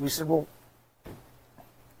governing council, we said, well,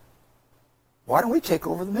 why don't we take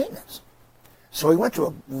over the maintenance? So we went to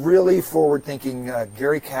a really forward-thinking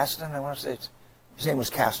Gary Caston, I want to say his name was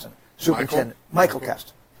Caston, superintendent, Michael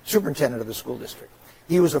Caston, superintendent of the school district.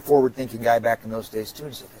 He was a forward-thinking guy back in those days too,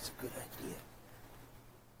 and he said, that's a good idea.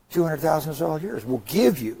 $200,000 is all yours. We'll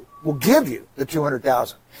give you the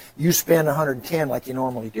 $200,000. You spend $110,000 like you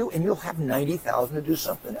normally do, and you'll have $90,000 to do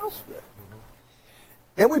something else with.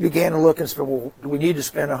 Then we began to look and said, well, do we need to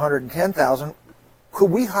spend $110,000?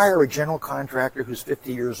 Could we hire a general contractor who's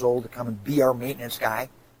 50 years old to come and be our maintenance guy?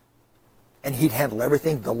 And he'd handle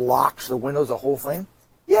everything, the locks, the windows, the whole thing?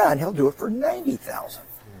 Yeah, and he'll do it for $90,000.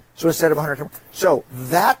 So instead of $110,000. So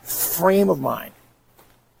that frame of mind,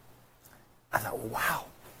 I thought, wow,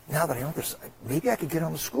 now that I know this, maybe I could get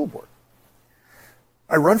on the school board.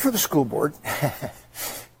 I run for the school board.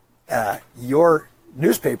 Your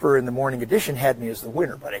newspaper in the morning edition had me as the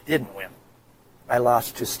winner, but I didn't win. I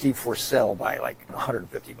lost to Steve Forsell by like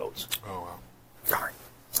 150 votes. Oh, wow. Darn.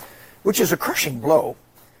 Which is a crushing blow.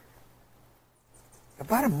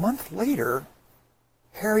 About a month later,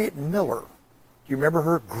 Harriet Miller, do you remember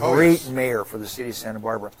her? Great mayor for the city of Santa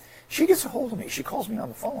Barbara. She gets a hold of me. She calls me on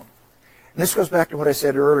the phone. And this goes back to what I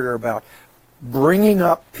said earlier about bringing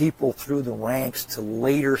up people through the ranks to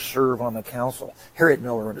later serve on the council. Harriet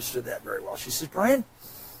Miller understood that very well. She says, Brian,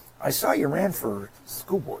 I saw you ran for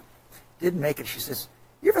school board. Didn't make it. She says,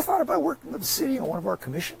 you ever thought about working with the city on one of our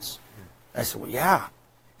commissions? I said, well, yeah.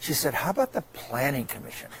 She said, how about the planning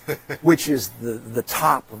commission, which is the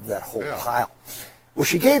top of that whole pile? Well,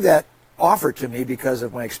 she gave that offer to me because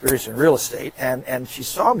of my experience in real estate, and she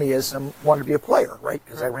saw me as wanted to be a player, right,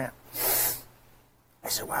 because I ran. I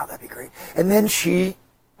said, wow, that'd be great. And then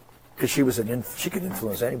because she was she could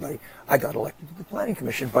influence anybody, I got elected to the planning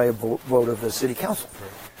commission by a vote of the city council.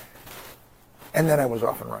 And then I was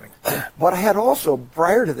off and running. But I had also,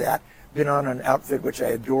 prior to that, been on an outfit which I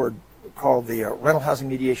adored called the Rental Housing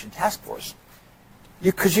Mediation Task Force.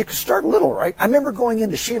 Because you could start little, right? I remember going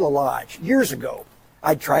into Sheila Lodge years ago.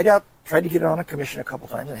 I tried to get on a commission a couple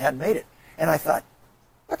times and hadn't made it. And I thought,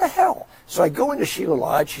 what the hell? So I go into Sheila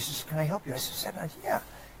Lodge. She says, can I help you? I said, yeah.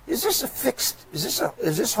 Is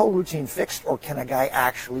this whole routine fixed, or can a guy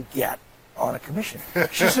actually get on a commission?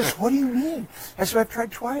 She says, what do you mean? I said, I've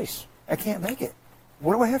tried twice. I can't make it.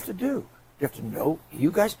 What do I have to do? Do you have to know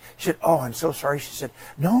you guys? She said, oh, I'm so sorry. She said,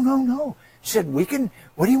 no. She said, what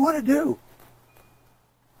do you want to do?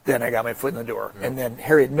 Then I got my foot in the door. And then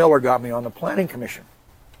Harriet Miller got me on the planning commission.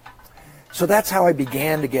 So that's how I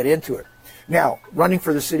began to get into it. Now, running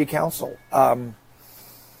for the city council,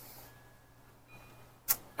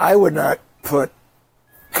 I would not put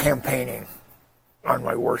campaigning on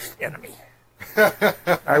my worst enemy.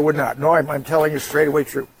 I would not. No, I'm telling you straight away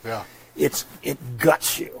true. Yeah. It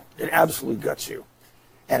guts you. It absolutely guts you.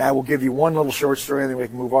 And I will give you one little short story, and then we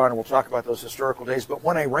can move on, and we'll talk about those historical days. But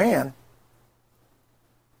when I ran,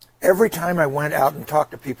 every time I went out and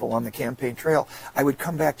talked to people on the campaign trail, I would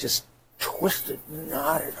come back just twisted,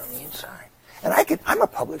 knotted on the inside. And I'm a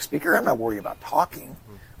public speaker. I'm not worried about talking.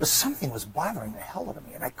 But something was bothering the hell out of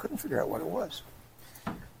me, and I couldn't figure out what it was.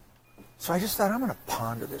 So I just thought, I'm going to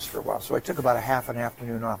ponder this for a while. So I took about a half an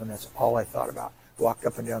afternoon off, and that's all I thought about. Walked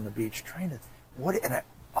up and down the beach trying to,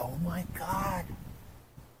 oh my God,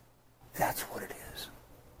 that's what it is.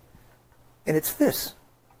 And it's this.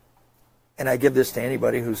 And I give this to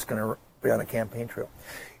anybody who's going to be on a campaign trail.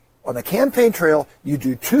 On the campaign trail, you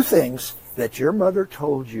do two things that your mother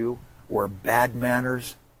told you were bad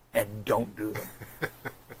manners, and don't do them.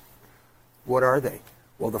 What are they?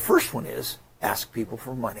 Well, the first one is ask people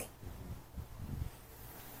for money.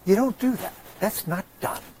 You don't do that. That's not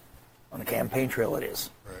done. On the campaign trail it is.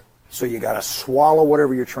 Right. So you got to swallow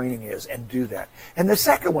whatever your training is and do that. And the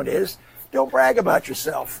second one is don't brag about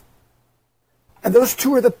yourself. And those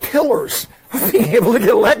two are the pillars of being able to get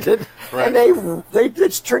elected. Right. And they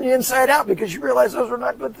just turn you inside out because you realize those are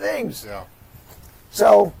not good things. Yeah.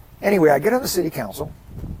 So anyway, I get on the city council.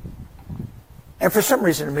 And for some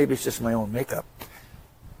reason, and maybe it's just my own makeup,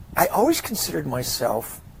 I always considered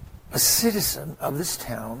myself a citizen of this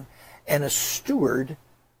town and a steward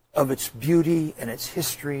of its beauty and its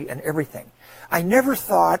history and everything. I never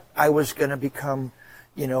thought I was going to become,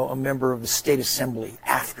 a member of the state assembly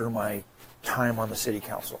after my time on the city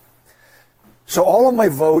council. So all of my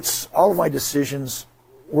votes, all of my decisions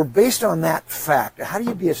were based on that fact. How do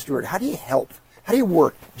you be a steward? How do you help? How do you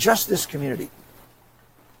work just this community?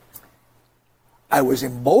 I was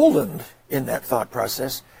emboldened in that thought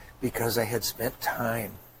process because I had spent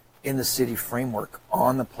time in the city framework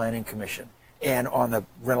on the Planning Commission and on the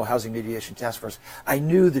Rental Housing Mediation Task Force. I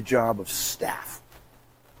knew the job of staff.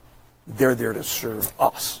 They're there to serve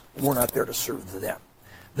us. We're not there to serve them.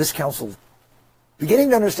 This council beginning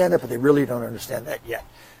to understand that, but they really don't understand that yet.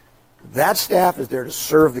 That staff is there to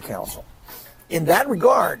serve the council. In that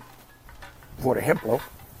regard, what a Hemplo,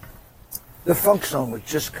 the funk zone was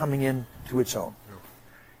just coming in to its own.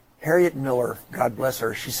 Harriet Miller, God bless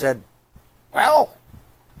her, she said, well,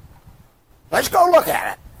 let's go look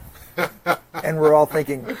at it. And we're all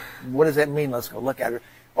thinking, what does that mean, let's go look at it?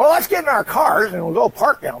 Well, let's get in our cars and we'll go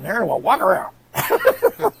park down there and we'll walk around.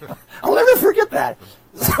 I'll never forget that.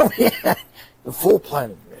 So we had the full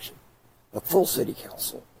planning commission, the full city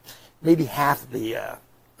council, maybe half of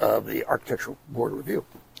the architectural board review.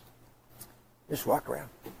 Just walk around.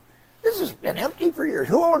 This has been empty for years.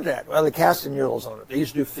 Who owns that? Well, the Castagnolles own it. They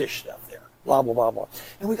used to do fish stuff there. Blah, blah, blah, blah.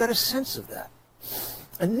 And we got a sense of that.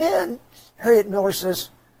 And then Harriet Miller says,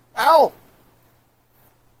 Al,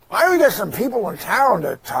 why don't we get some people in town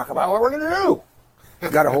to talk about what we're going to do?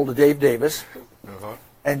 Got a hold of Dave Davis.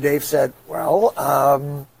 And Dave said,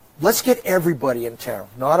 well, let's get everybody in town.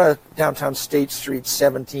 Not a downtown State Street,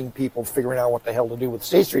 17 people figuring out what the hell to do with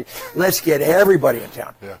State Street. Let's get everybody in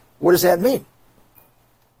town. Yeah. What does that mean?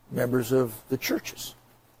 Members of the churches,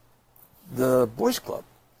 the Boys Club,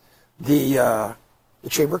 the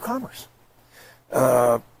Chamber of Commerce,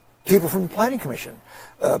 people from the Planning Commission,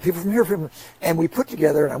 people from here, and we put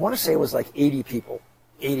together, and I want to say it was like 80 people,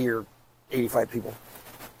 80 or 85 people.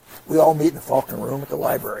 We all meet in the Faulkner room at the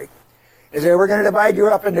library. They say, we're going to divide you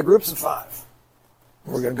up into groups of 5.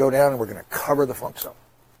 We're going to go down and we're going to cover the funk zone.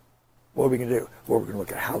 What are we going to do? Well, we're going to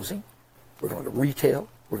look at housing. We're going to look at retail.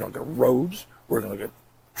 We're going to look at roads. We're going to look at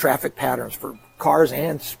traffic patterns for cars,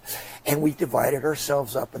 and we divided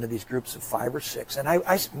ourselves up into these groups of 5 or 6. And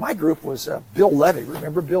my group was Bill Levy.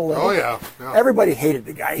 Remember Bill Levy? Oh, yeah. Everybody hated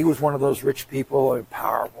the guy. He was one of those rich people,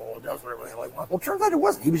 powerful, does whatever the hell he wants. Well, it turns out it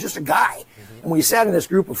wasn't. He was just a guy. And when he sat in this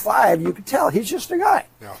group of 5, you could tell he's just a guy.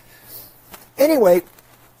 Yeah. Anyway,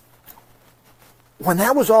 when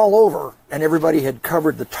that was all over and everybody had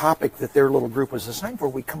covered the topic that their little group was assigned for,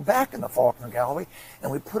 we come back in the Faulkner Gallery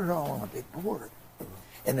and we put it all on a big board.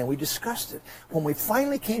 And then we discussed it. When we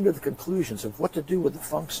finally came to the conclusions of what to do with the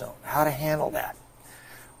funk zone, how to handle that,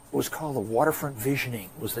 it was called the waterfront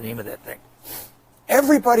visioning was the name of that thing.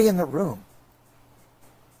 Everybody in the room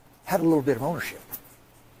had a little bit of ownership,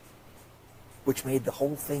 which made the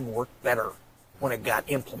whole thing work better when it got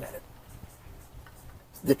implemented.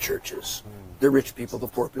 The churches, the rich people, the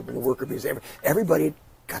poor people, the worker bees, everybody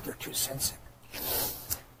got their 2 cents in.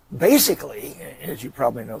 Basically, as you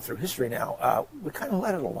probably know through history now, we kind of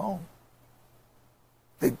let it alone.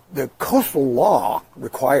 The coastal law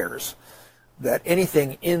requires that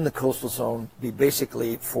anything in the coastal zone be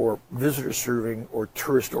basically for visitor serving or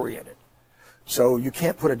tourist oriented. So you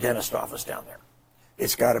can't put a dentist office down there.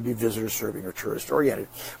 It's got to be visitor serving or tourist oriented.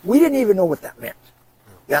 We didn't even know what that meant.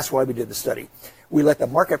 That's why we did the study. We let the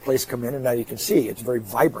marketplace come in, and now you can see it's very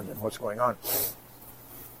vibrant in what's going on.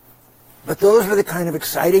 But those are the kind of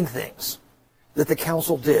exciting things that the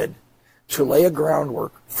council did to lay a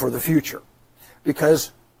groundwork for the future.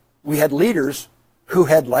 Because we had leaders who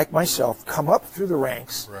had, like myself, come up through the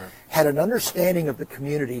ranks, right, had an understanding of the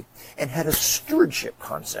community, and had a stewardship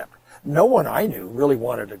concept. No one I knew really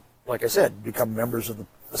wanted to, like I said, become members of the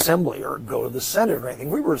assembly or go to the Senate or anything.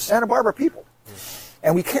 We were Santa Barbara people,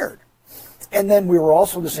 and we cared. And then we were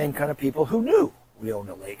also the same kind of people who knew we owned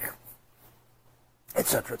a lake, et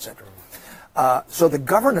cetera, et cetera. So the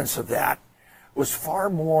governance of that was far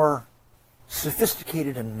more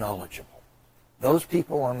sophisticated and knowledgeable. Those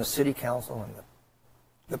people on the city council and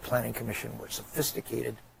the planning commission were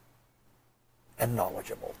sophisticated and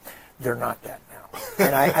knowledgeable. They're not that now.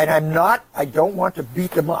 And I don't want to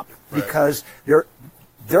beat them up, because they're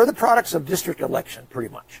the products of district election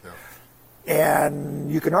pretty much. Yeah.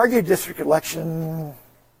 And you can argue district election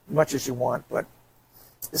much as you want, but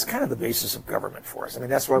it's kind of the basis of government for us. I mean,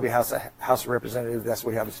 that's why we have a House of Representatives. That's why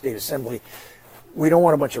we have a state assembly. We don't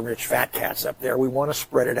want a bunch of rich fat cats up there. We want to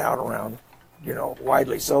spread it out around,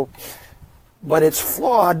 widely. So, but it's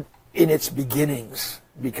flawed in its beginnings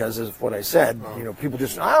because of what I said. People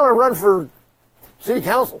just, I want to run for city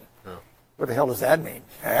council. Yeah. What the hell does that mean?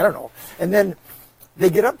 I don't know. And then they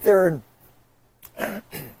get up there and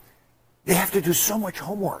they have to do so much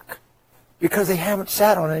homework because they haven't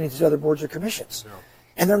sat on any of these other boards or commissions. Yeah.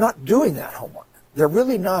 And they're not doing that homework. They're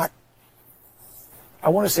really not, I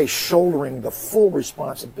want to say, shouldering the full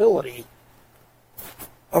responsibility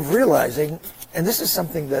of realizing, and this is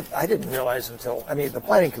something that I didn't realize until, I mean, the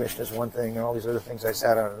Planning Commission is one thing and all these other things I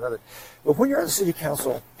sat on another. But when you're on the City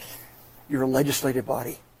Council, you're a legislative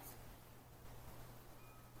body.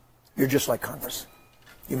 You're just like Congress.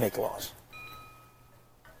 You make laws.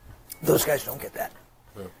 Those guys don't get that.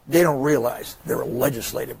 Yeah. They don't realize they're a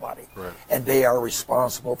legislative body. Right. And they are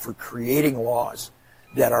responsible for creating laws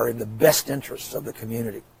that are in the best interests of the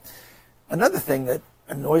community. Another thing that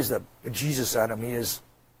annoys the bejesus out of me is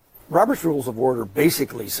Robert's Rules of Order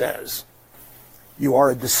basically says you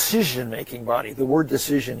are a decision-making body. The word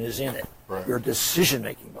decision is in it. Right. You're a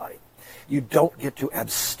decision-making body. You don't get to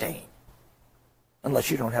abstain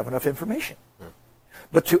unless you don't have enough information. Yeah.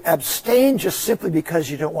 But to abstain just simply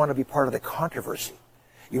because you don't want to be part of the controversy,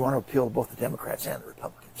 you want to appeal to both the Democrats and the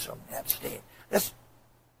Republicans, so abstain. That's,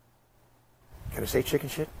 can I say chicken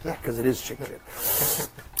shit? Yeah. Because it is chicken shit.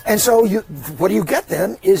 And so what do you get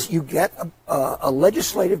then is you get a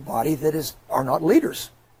legislative body that are not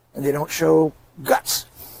leaders, and they don't show guts.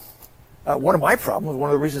 One of my problems, one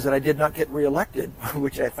of the reasons that I did not get reelected,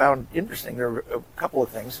 which I found interesting, there were a couple of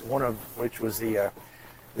things, one of which was the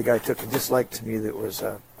guy took a dislike to me that was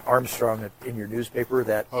Armstrong in your newspaper.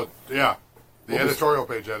 That Oh, yeah. The editorial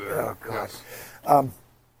page editor. Oh, God. Yes.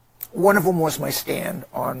 One of them was my stand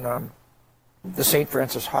on the St.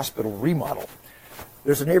 Francis Hospital remodel.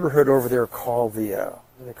 There's a neighborhood over there called the,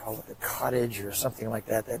 what do they call it, the Cottage or something like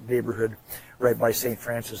that, that neighborhood right by St.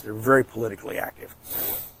 Francis. They're very politically active.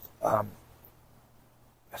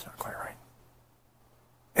 That's not quite right.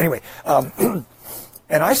 Anyway,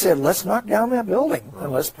 and I said, let's knock down that building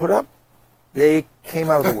and let's put up. They came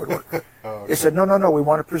out of the woodwork. Okay. They said, no, we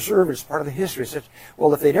want to preserve it as part of the history. I said,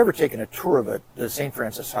 well, if they'd ever taken a tour of it, the St.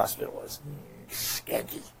 Francis Hospital was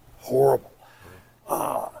skanky, horrible.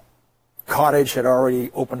 Cottage had already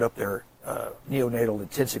opened up their neonatal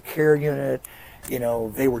intensive care unit. You know,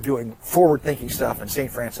 they were doing forward-thinking stuff, and St.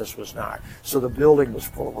 Francis was not. So the building was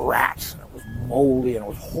full of rats, and it was moldy, and it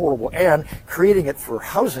was horrible. And creating it for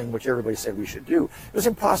housing, which everybody said we should do, it was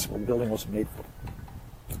impossible. The building wasn't made for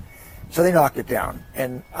it. So they knocked it down,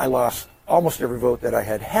 and I lost almost every vote that I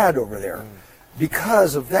had over there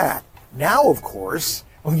because of that. Now, of course,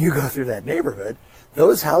 when you go through that neighborhood,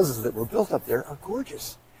 those houses that were built up there are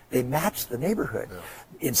gorgeous. They match the neighborhood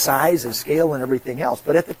in size and scale and everything else.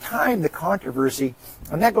 But at the time, the controversy,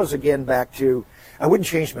 and that goes again back to, I wouldn't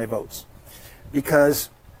change my votes because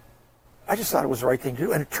I just thought it was the right thing to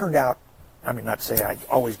do. And it turned out, I mean, not to say I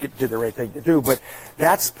always did the right thing to do, but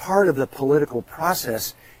that's part of the political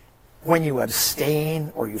process. When you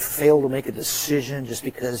abstain or you fail to make a decision just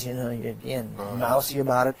because, you know, you're being mousy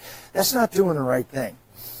about it, that's not doing the right thing.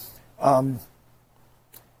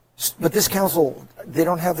 But this council, they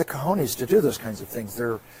don't have the cojones to do those kinds of things.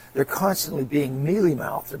 They're constantly being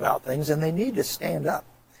mealy-mouthed about things, and they need to stand up.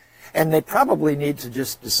 And they probably need to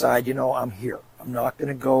just decide, you know, I'm here. I'm not going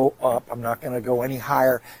to go up. I'm not going to go any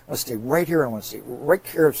higher. I want to stay right here. I want to stay right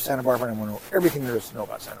here of Santa Barbara, and I want to know everything there is to know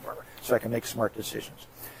about Santa Barbara so I can make smart decisions.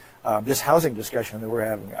 This housing discussion that we're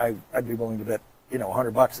having, I'd be willing to bet, you know,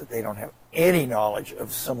 $100 that they don't have any knowledge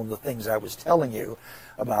of some of the things I was telling you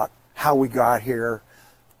about how we got here,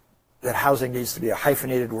 that housing needs to be a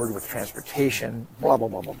hyphenated word with transportation, blah, blah,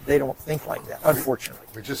 blah, blah. They don't think like that, unfortunately.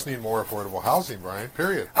 We just need more affordable housing, Brian,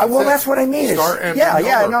 period. That's what I mean.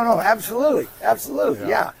 Absolutely,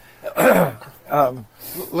 yeah.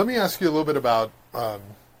 Let me ask you a little bit about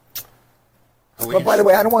But by the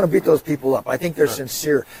way, I don't want to beat those people up. I think they're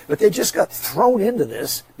sincere. But they just got thrown into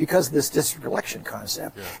this because of this district election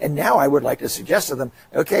concept. Yeah. And now I would like to suggest to them,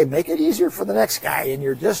 okay, make it easier for the next guy in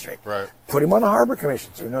your district. Right. Put him on the harbor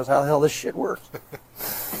commission so he knows how the hell this shit works.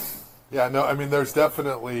 Yeah, no, I mean, there's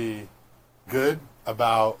definitely good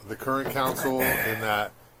about the current council in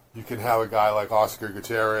that you can have a guy like Oscar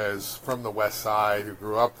Gutierrez from the West Side who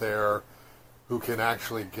grew up there who can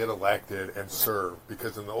actually get elected and serve.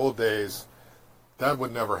 Because in the old days, that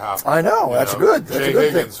would never happen. I know, that's good. That's Jay a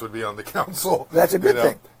good Higgins thing. would be on the council. That's a good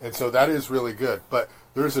thing. And so that is really good. But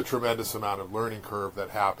there's a tremendous amount of learning curve that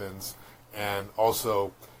happens. And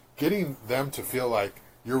also getting them to feel like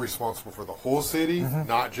you're responsible for the whole city,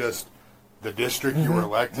 not just the district you were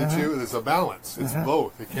elected to. There's a balance. It's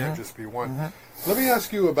both. It can't just be one. Let me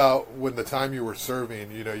ask you about when the time you were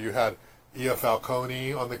serving, you know, you had Ia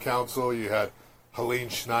Falcone on the council. You had Helene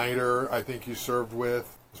Schneider, I think you served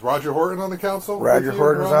with. Was Roger Horton on the council? Roger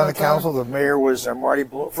Horton was on the council. The mayor was Marty.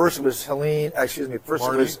 First it was Helene. Excuse me. First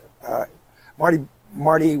Marty. it was Marty.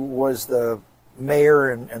 Marty was the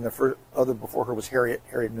mayor, and the first other before her was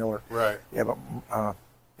Harriet Miller. Right. Yeah, but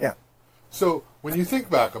yeah. So when you think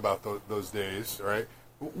back about those days, right?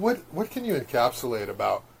 What can you encapsulate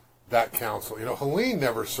about that council? You know, Helene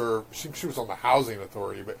never served. She was on the housing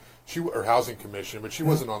authority, or housing commission, but she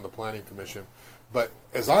wasn't on the planning commission. But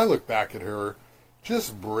as I look back at her,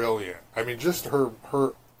 just brilliant. I mean, just her,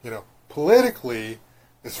 politically,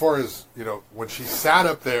 as far as, when she sat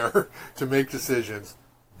up there to make decisions,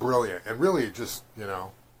 brilliant. And really just,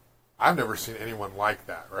 I've never seen anyone like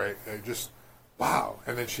that, right? Just, wow.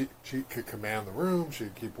 And then she could command the room. She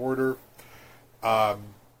could keep order.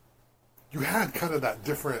 You had kind of that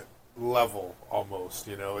different level almost,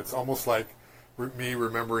 it's almost like me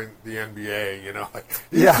remembering the NBA, like,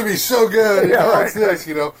 it used to be so good, it's this,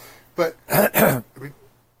 but I mean,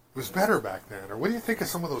 it was better back then. Or what do you think of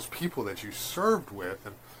some of those people that you served with,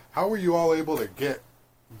 and how were you all able to get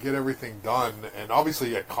everything done? And obviously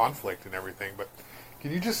you had conflict and everything, but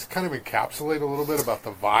can you just kind of encapsulate a little bit about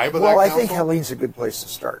the vibe of that council? Well, I think Helene's a good place to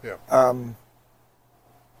start. Yeah.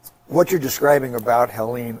 What you're describing about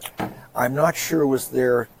Helene, I'm not sure was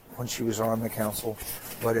there when she was on the council,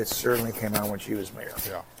 but it certainly came out when she was mayor.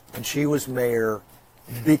 Yeah. And she was mayor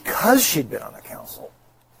because she'd been on the council.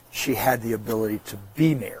 She had the ability to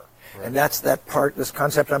be mayor. Right. And that's this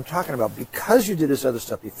concept I'm talking about. Because you did this other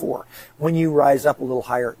stuff before, when you rise up a little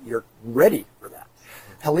higher, you're ready for that.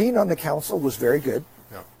 Helene on the council was very good,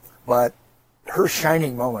 but her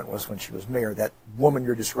shining moment was when she was mayor. That woman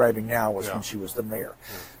you're describing now was when she was the mayor.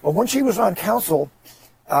 Yeah. But when she was on council,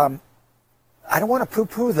 I don't want to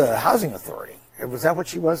poo-poo the housing authority. Was that what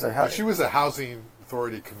she was? She was a housing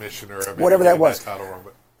authority commissioner. Whatever that was. That title wrong,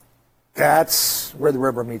 but that's where the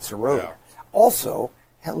rubber meets the road. Yeah. Also,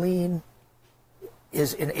 Helene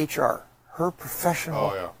is in HR. Her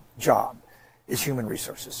professional job is human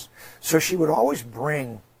resources. So she would always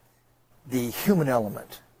bring the human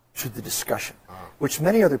element to the discussion, which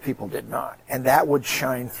many other people did not. And that would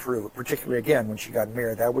shine through, particularly, again, when she got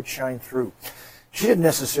mayor, that would shine through. She didn't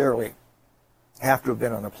necessarily have to have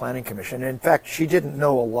been on the planning commission. In fact, she didn't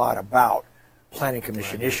know a lot about planning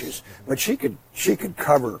commission issues, but she could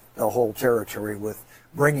cover the whole territory with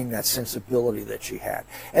bringing that sensibility that she had.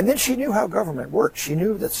 And then she knew how government worked. She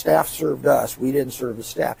knew that staff served us. We didn't serve the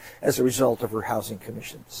staff as a result of her housing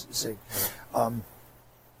commissions. See,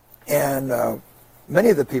 many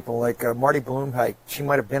of the people, like Marty Bloomhite, she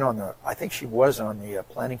might have been on the. I think she was on the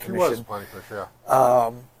planning commission. She was planning commission,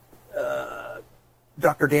 yeah.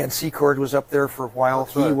 Dr. Dan Secord was up there for a while.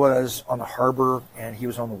 That's he right. was on the harbor, and he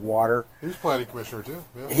was on the water. He was planning commissioner too.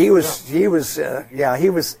 Yeah. He was.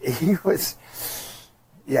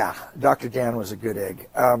 Yeah, Dr. Dan was a good egg.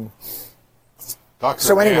 Dr.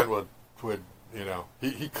 Dan would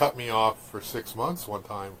he cut me off for 6 months one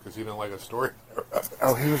time because he didn't like a story.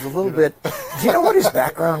 Oh, he was a little bit. Do you know what his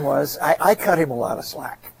background was? I cut him a lot of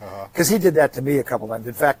slack because he did that to me a couple times.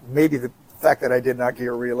 In fact, maybe the fact that I did not get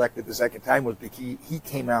reelected the second time was because he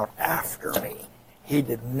came out after me. He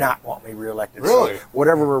did not want me reelected. Really? So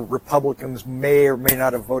whatever Republicans may or may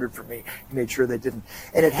not have voted for me, he made sure they didn't.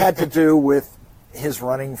 And it had to do with his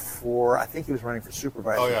running for, I think he was running for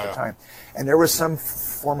supervisor at the time. And there was some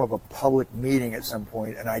form of a public meeting at some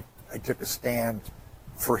point, and I took a stand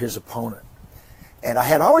for his opponent. And I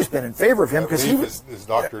had always been in favor of him because he was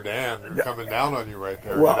Dr. Dan coming down on you right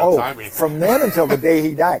there. Well, timing. From then until the day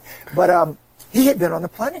he died. But he had been on the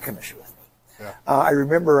planning commission with me. Yeah. I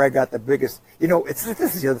remember I got the biggest. This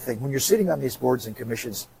is the other thing. When you're sitting on these boards and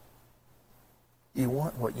commissions, you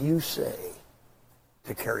want what you say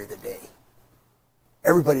to carry the day.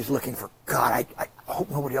 Everybody's looking for, God, I hope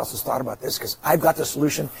nobody else has thought about this because I've got the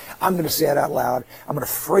solution. I'm going to say it out loud. I'm going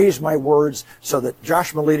to phrase my words so that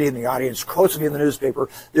Josh Malidi in the audience quotes me in the newspaper.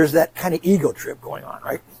 There's that kind of ego trip going on,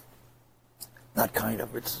 right? Not kind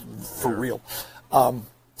of, it's for real.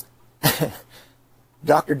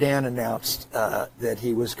 Dr. Dan announced that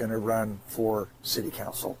he was going to run for city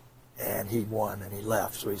council, and he won, and he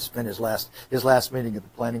left. So he spent his last meeting at the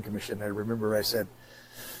planning commission. I remember I said,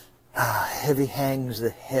 heavy hangs the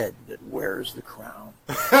head that wears the crown.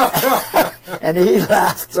 And he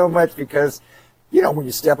laughed so much because, when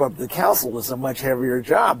you step up to the council, it's a much heavier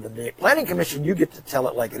job than the planning commission. You get to tell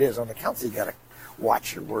it like it is. On the council, you got to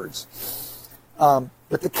watch your words.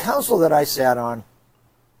 But the council that I sat on,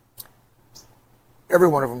 every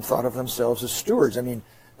one of them thought of themselves as stewards. I mean,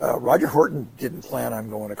 Roger Horton didn't plan on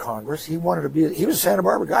going to Congress. He wanted to be, he was a Santa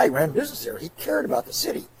Barbara guy. He ran business there. He cared about the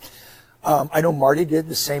city. I know Marty did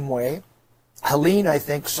the same way. Helene, I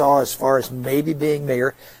think, saw as far as maybe being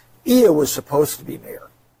mayor. Ia was supposed to be mayor,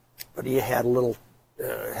 but Ia had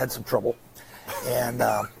had some trouble. And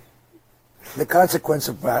the consequence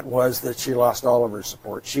of that was that she lost all of her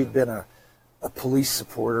support. She'd been a police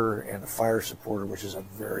supporter and a fire supporter, which is a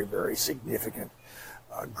very, very significant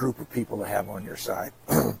group of people to have on your side.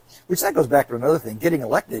 Which that goes back to another thing. Getting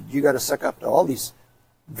elected, you got to suck up to all these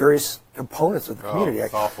various components of the community.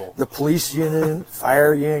 It's awful. The police union,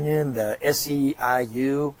 fire union, the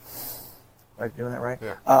SEIU. Am I doing that right?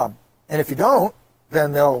 Yeah. And if you don't,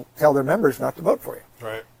 then they'll tell their members not to vote for you.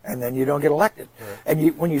 Right. And then you don't get elected. Right.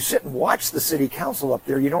 And when you sit and watch the city council up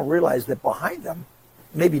there, you don't realize that behind them,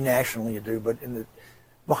 maybe nationally you do, but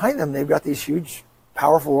behind them they've got these huge,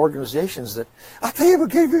 powerful organizations that, I'll tell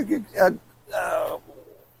you,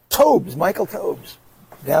 Tobes, Michael Tobes,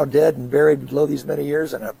 now dead and buried below these many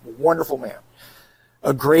years, and a wonderful man,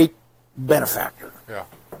 a great benefactor. Yeah.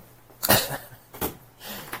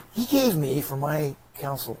 He gave me, for my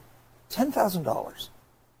council, $10,000.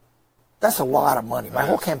 That's a lot of money. My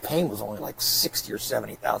whole campaign was only like $60,000 or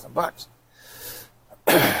 $70,000.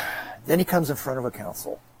 Then he comes in front of a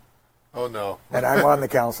council. Oh, no. And I'm on the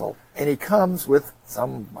council. And he comes with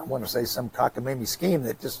some cockamamie scheme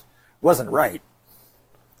that just wasn't right.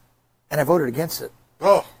 And I voted against it.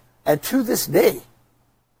 Oh. And to this day,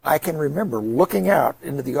 I can remember looking out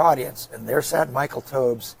into the audience, and there sat Michael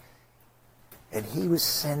Tobes, and he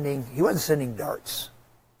wasn't sending darts,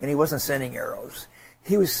 and he wasn't sending arrows.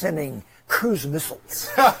 He was sending cruise missiles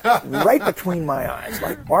right between my eyes,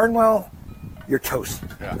 like, Barnwell, you're toast,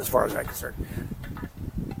 as far as I'm concerned.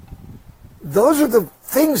 Those are the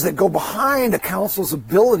things that go behind a council's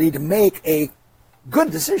ability to make a good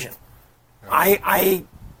decision.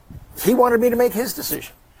 He wanted me to make his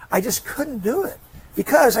decision. I just couldn't do it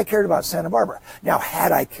because I cared about Santa Barbara. Now,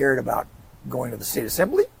 had I cared about going to the state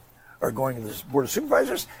assembly or going to the board of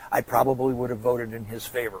supervisors, I probably would have voted in his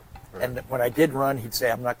favor. Right. And when I did run, he'd say,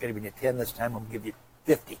 I'm not going to give you 10 this time, I'm going to give you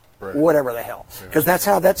 50, right. Whatever the hell. Because that's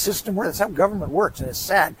how that system works. That's how government works, and it's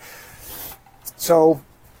sad. So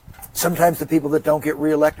sometimes the people that don't get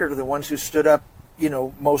reelected are the ones who stood up,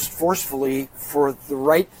 most forcefully for the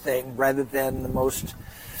right thing rather than the most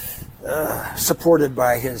supported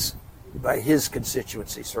by his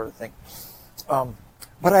constituency, sort of thing.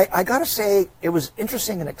 But I got to say, it was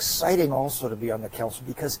interesting and exciting also to be on the council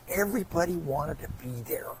because everybody wanted to be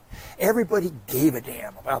there. Everybody gave a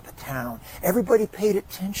damn about the town. Everybody paid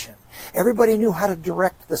attention. Everybody knew how to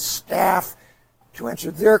direct the staff to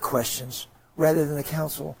answer their questions rather than the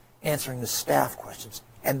council answering the staff questions.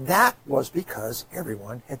 And that was because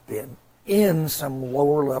everyone had been in some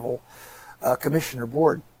lower level commissioner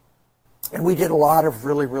board. And we did a lot of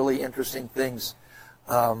really, really interesting things.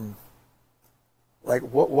 Like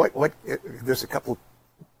there's a couple,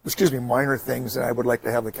 minor things that I would like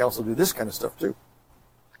to have the council do this kind of stuff too.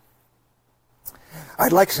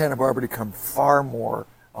 I'd like Santa Barbara to become far more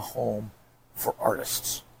a home for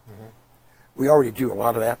artists. Mm-hmm. We already do a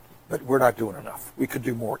lot of that, but we're not doing enough. We could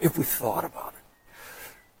do more if we thought about it.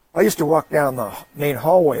 I used to walk down the main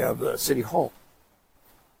hallway of the city hall,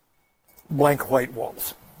 blank white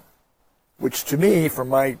walls, which to me,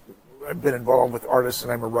 I've been involved with artists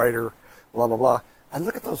and I'm a writer, blah, blah, blah. I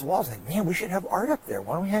look at those walls and think, man, we should have art up there.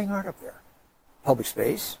 Why don't we hang art up there? Public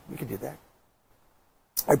space, we could do that.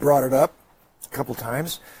 I brought it up a couple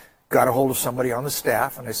times, got a hold of somebody on the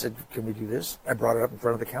staff, and I said, can we do this? I brought it up in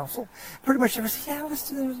front of the council. Pretty much everybody said, yeah, let's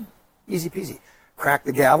do it. Easy peasy. Crack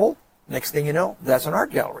the gavel. Next thing you know, that's an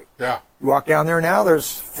art gallery. Yeah. You walk down there now, there's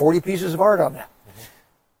 40 pieces of art on that. Mm-hmm.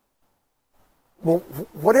 Well,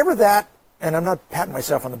 whatever that, and I'm not patting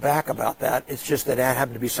myself on the back about that, it's just that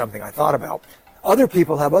happened to be something I thought about. Other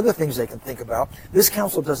people have other things they can think about. This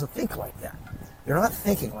council doesn't think like that. They're not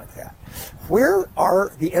thinking like that. Where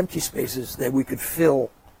are the empty spaces that we could fill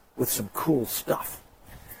with some cool stuff?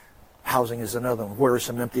 Housing is another one. Where is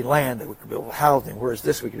some empty land that we could build housing? Where is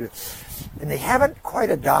this we could do? And they haven't quite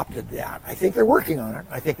adopted that. I think they're working on it.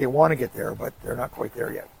 I think they want to get there, but they're not quite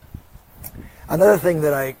there yet. Another thing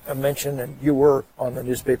that I mentioned, and you were on the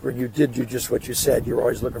newspaper, and you did do just what you said. You're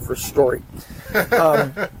always looking for a story.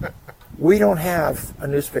 We don't have a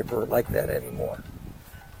newspaper like that anymore.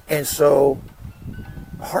 And so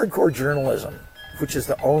hardcore journalism, which is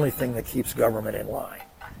the only thing that keeps government in line,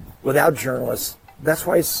 without journalists, that's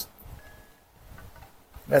why it's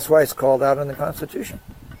called out in the Constitution.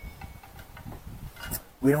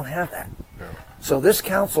 We don't have that. No. So this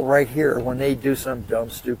council right here, when they do some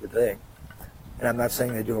dumb, stupid thing, and I'm not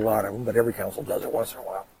saying they do a lot of them, but every council does it once in a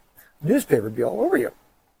while, the newspaper would be all over you.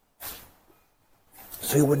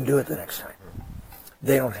 So you wouldn't do it the next time.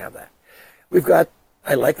 They don't have that.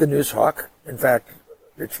 I like the News Hawk. In fact,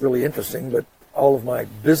 it's really interesting, but all of my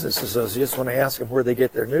business associates, when I ask them where they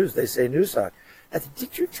get their news, they say Newstalk. I said,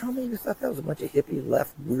 did you tell me you thought that was a bunch of hippie,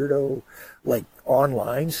 left, weirdo, like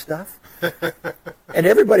online stuff? And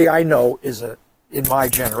everybody I know in my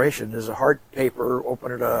generation is a hard paper,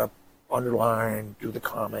 open it up, underline, do the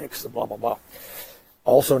comics, the blah, blah, blah.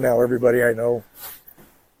 Also now everybody I know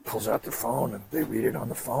pulls out their phone and they read it on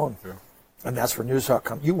the phone. Yeah. And that's where Newstalk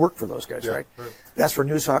comes. You work for those guys, right? That's where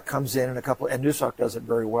Newstalk comes in, and Newstalk does it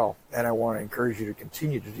very well. And I want to encourage you to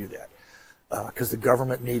continue to do that. Because the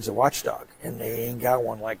government needs a watchdog, and they ain't got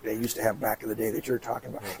one like they used to have back in the day that you're talking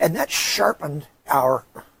about. Yeah. And that sharpened our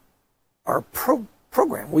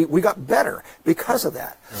program. We got better because of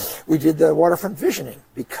that. Yeah. We did the waterfront visioning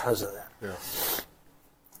because of that. Yeah.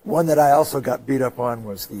 One that I also got beat up on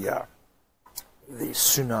was the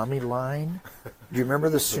tsunami line. Do you remember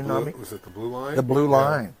the tsunami? Was it the blue line? The blue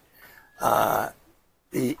line. The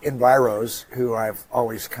Enviros, who I've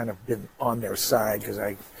always kind of been on their side because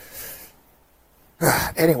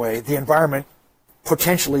anyway, the environment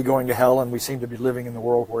potentially going to hell, and we seem to be living in the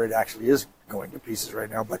world where it actually is going to pieces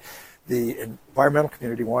right now. But the environmental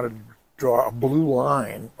community wanted to draw a blue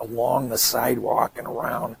line along the sidewalk and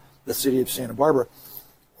around the city of Santa Barbara,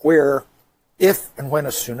 where if and when a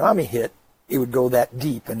tsunami hit, it would go that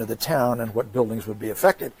deep into the town and what buildings would be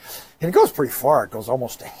affected. And it goes pretty far. It goes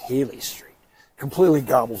almost to Haley Street. Completely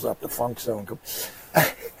gobbles up the funk zone.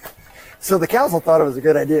 So the council thought it was a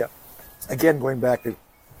good idea. Again, going back to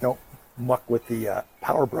don't muck with the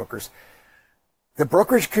power brokers. The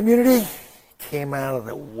brokerage community came out of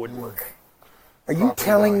the woodwork. Are you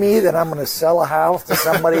telling me that I'm going to sell a house to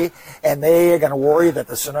somebody and they are going to worry that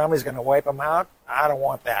the tsunami is going to wipe them out? I don't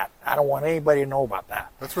want that. I don't want anybody to know about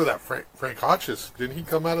that. That's where that Frank Hodges, didn't he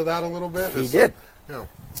come out of that a little bit? He did. Yeah.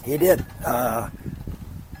 He did.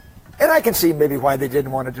 And I can see maybe why they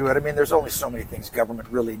didn't want to do it. I mean, there's only so many things government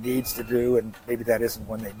really needs to do, and maybe that isn't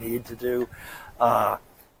one they need to do.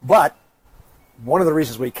 But one of the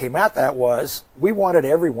reasons we came at that was we wanted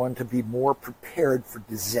everyone to be more prepared for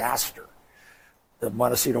disaster. The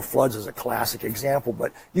Montecito floods is a classic example,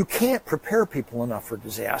 but you can't prepare people enough for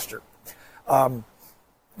disaster.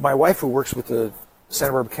 My wife, who works with the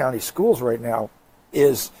Santa Barbara County Schools right now,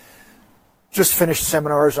 is just finished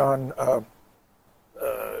seminars on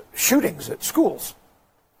shootings at schools.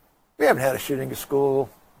 We haven't had a shooting at school.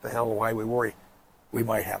 The hell, why we worry? We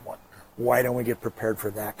might have one. Why don't we get prepared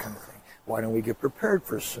for that kind of thing? Why don't we get prepared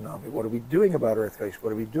for a tsunami? What are we doing about earthquakes?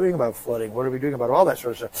 What are we doing about flooding? What are we doing about all that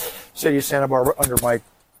sort of stuff? City of Santa Barbara,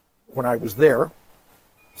 when I was there,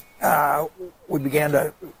 we began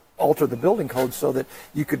to alter the building code so that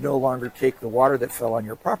you could no longer take the water that fell on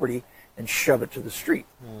your property and shove it to the street.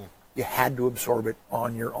 You had to absorb it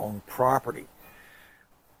on your own property.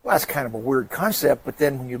 Well, that's kind of a weird concept, but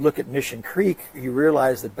then when you look at Mission Creek, you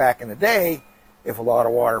realize that back in the day, if a lot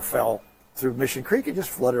of water fell through Mission Creek, it just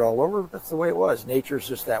flooded all over. That's the way it was. Nature's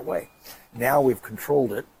just that way. Now we've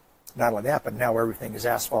controlled it. Not only that, but now everything is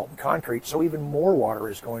asphalt and concrete, so even more water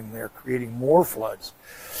is going there, creating more floods.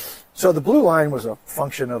 So the blue line was a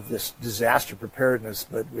function of this disaster preparedness,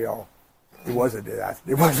 but it was a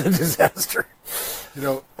disaster. It was a disaster. You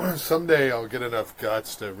know, someday I'll get enough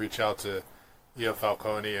guts to reach out to Ia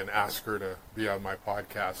Falcone and ask her to be on my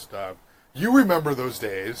podcast. You remember those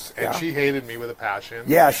days, and she hated me with a passion.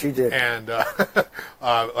 Yeah, she did. And at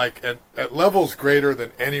levels greater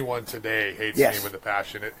than anyone today hates me with a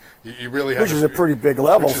passion. You really have which is a pretty big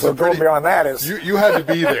level. So going beyond that is you had to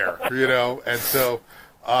be there, you know. And so,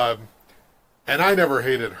 and I never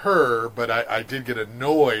hated her, but I did get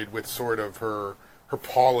annoyed with sort of her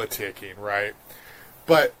politicking, right?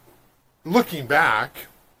 But looking back,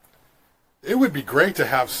 it would be great to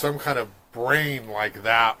have some kind of brain like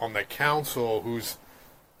that on the council who's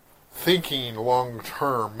thinking long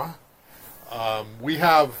term. We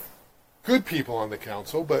have good people on the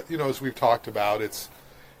council, but you know, as we've talked about, it's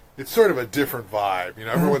sort of a different vibe. You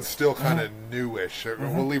know, everyone's still kind of newish.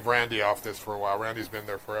 We'll leave Randy off this for a while. Randy's been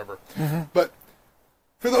there forever. But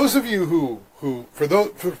for those of you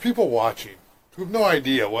for people watching who have no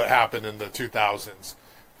idea what happened in the 2000s,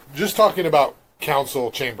 just talking about council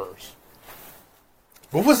chambers,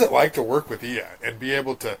 what was it like to work with Ia and be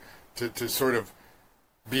able to sort of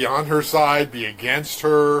be on her side, be against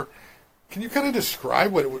her? Can you kind of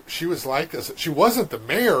describe what she was like? She wasn't the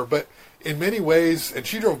mayor, but in many ways, and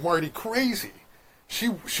she drove Marty crazy. She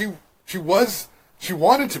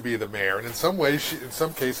wanted to be the mayor, and in some ways, in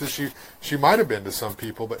some cases, she might have been to some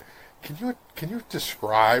people. But can you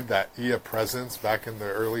describe that Ia presence back in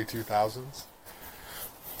the early 2000s?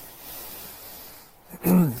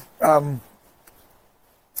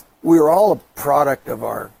 We were all a product of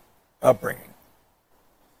our upbringing.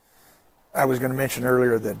 I was going to mention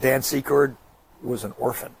earlier that Dan Secord was an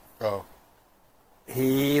orphan. Oh.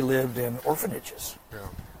 He lived in orphanages, Yeah.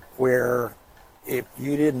 where if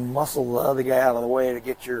you didn't muscle the other guy out of the way to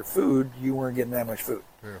get your food, you weren't getting that much food.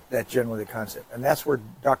 Yeah. That's generally the concept. And that's where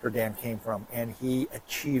Dr. Dan came from. And he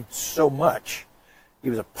achieved so much. He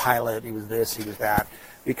was a pilot, he was this, he was that,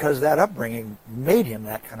 because that upbringing made him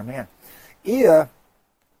that kind of man. Ia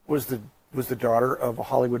was the daughter of a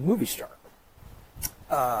Hollywood movie star.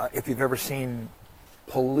 If you've ever seen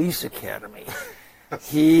Police Academy,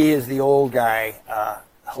 he is the old guy,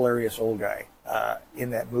 hilarious old guy in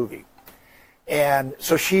that movie. And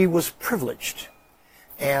so she was privileged,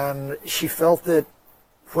 and she felt that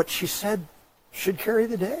what she said should carry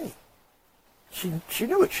the day. She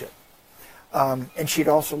knew it should. And she'd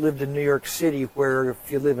also lived in New York City, where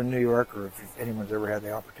if you live in New York, or if anyone's ever had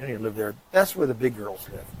the opportunity to live there, that's where the big girls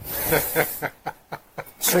live.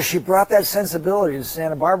 So she brought that sensibility to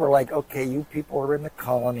Santa Barbara, like, okay, you people are in the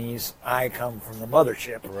colonies, I come from the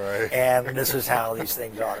mothership, right. And this is how these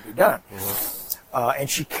things ought to be done. Mm-hmm. And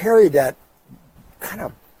she carried that kind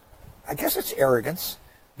of, I guess it's arrogance,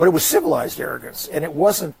 but it was civilized arrogance, and it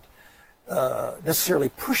wasn't necessarily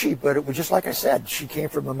pushy, but it was just like I said, she came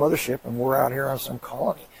from the mothership, and we're out here on some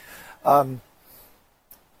colony.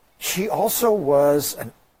 She also was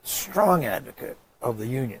a strong advocate of the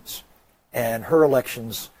unions, and her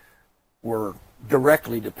elections were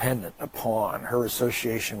directly dependent upon her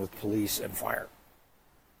association with police and fire.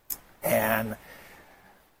 And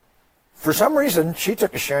for some reason, she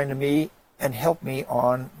took a shine to me and helped me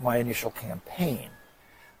on my initial campaign,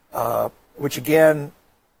 which again,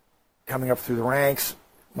 coming up through the ranks,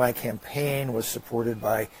 my campaign was supported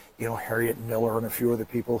by, Harriet Miller and a few other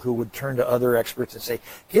people who would turn to other experts and say,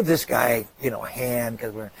 give this guy, a hand,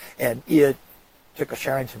 and it took a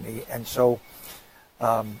shine to me. And so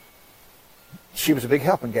she was a big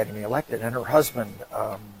help in getting me elected. And her husband,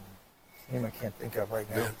 name I can't think of right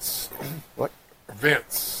now. Vince. What?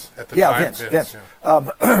 Vince. At the time. Vince.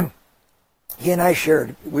 Yeah. He and I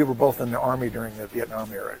shared, we were both in the Army during the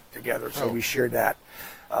Vietnam era together, so we shared that.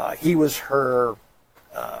 He was her,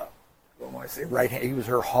 right hand, he was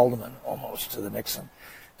her Haldeman almost to the Nixon.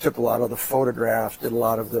 Took a lot of the photographs, did a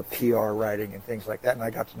lot of the PR writing and things like that, and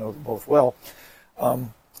I got to know them both well.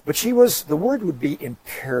 But she was, the word would be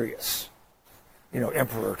imperious,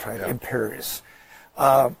 emperor type, imperious.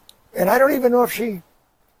 And I don't even know if she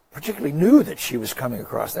particularly knew that she was coming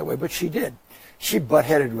across that way, but she did. She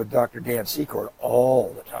butt-headed with Dr. Dan Secord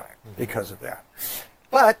all the time because of that.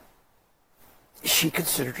 But she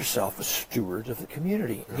considered herself a steward of the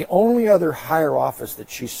community. The only other higher office that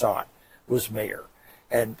she sought was mayor.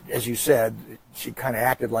 And as you said, she kind of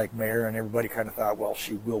acted like mayor, and everybody kind of thought, well,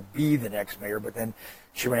 she will be the next mayor. But then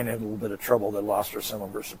she ran into a little bit of trouble that lost her some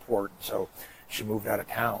of her support. So she moved out of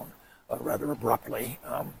town rather abruptly.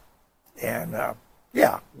 We kind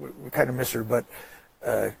of miss her. But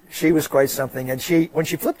she was quite something. And when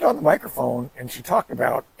she flipped on the microphone and she talked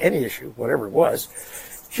about any issue, whatever it was,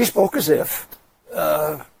 she spoke as if,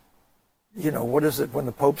 what is it when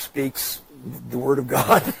the Pope speaks the word of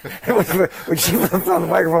God? When she flipped on the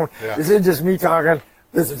microphone, this isn't just me talking,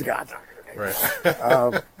 this is God talking. Okay?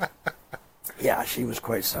 Right. She was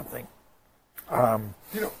quite something.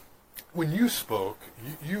 When you spoke,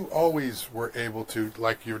 you always were able to,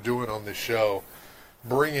 like you're doing on this show,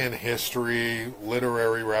 bring in history,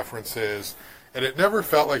 literary references, and it never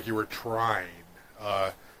felt like you were trying.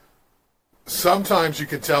 Sometimes you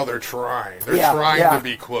can tell they're trying. They're trying to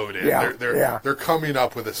be quoted. They're coming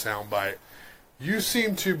up with a soundbite. You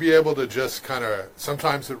seem to be able to just kind of,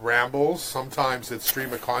 sometimes it rambles, sometimes it's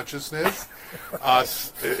stream of consciousness.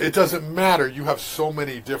 It doesn't matter. You have so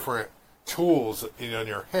many different tools in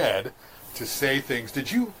your head to say things.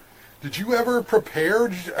 Did you ever prepare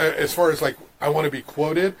as far as like, I want to be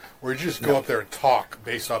quoted, or did you just go up there and talk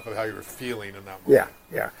based off of how you were feeling in that moment?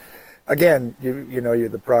 Yeah. Again, you're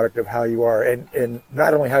the product of how you are, and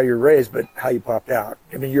not only how you're raised, but how you popped out.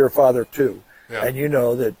 I mean, you're a father too, and you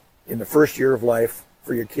know that in the first year of life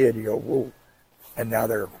for your kid, you go, whoa, and now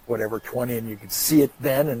they're 20, and you can see it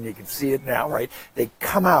then, and you can see it now, right? They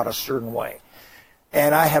come out a certain way,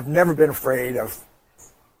 and I have never been afraid of,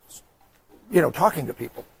 talking to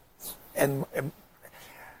people, and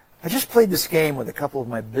I just played this game with a couple of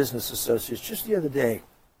my business associates just the other day.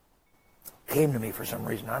 Came to me for some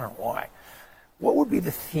reason, I don't know why. What would be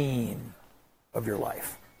the theme of your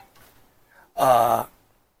life? And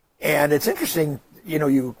it's interesting,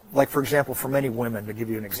 you, like, for example, for many women, to give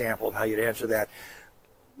you an example of how you'd answer that,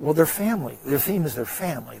 well, their family. Their theme is their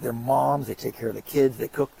family. They're moms, they take care of the kids, they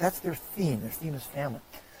cook. That's their theme. Their theme is family.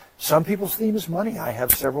 Some people's theme is money. I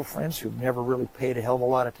have several friends who've never really paid a hell of a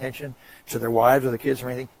lot of attention to their wives or their kids or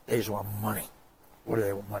anything. They just want money. What do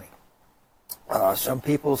they want? Money. Some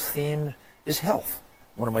people's theme is health.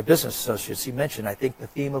 One of my business associates, he mentioned, I think the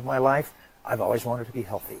theme of my life, I've always wanted to be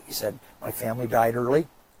healthy. He said, my family died early,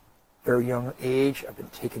 very young age. I've been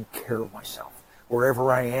taking care of myself.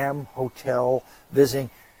 Wherever I am, hotel,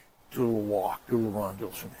 visiting, do a little walk, do a little run, do a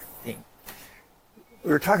little thing. We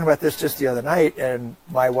were talking about this just the other night, and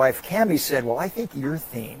my wife, Cammie, said, well, I think your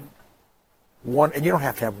theme, one, and you don't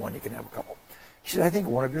have to have one, you can have a couple. She said, I think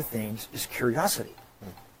one of your themes is curiosity.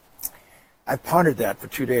 I pondered that for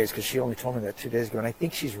 2 days because she only told me that 2 days ago, and I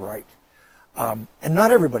think she's right. And not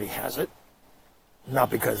everybody has it, not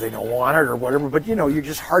because they don't want it or whatever, but you know, you're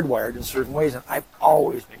just hardwired in certain ways, and I've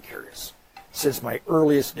always been curious since my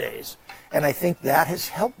earliest days. And I think that has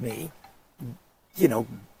helped me, you know,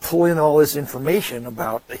 pull in all this information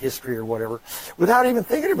about the history or whatever without even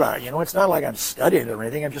thinking about it. You know, it's not like I'm studying it or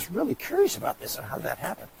anything. I'm just really curious about this and how that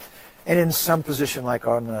happened. And in some position, like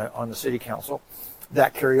on the city council,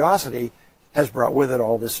 that curiosity has brought with it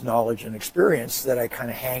all this knowledge and experience that I kind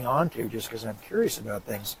of hang on to just because I'm curious about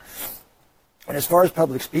things. And as far as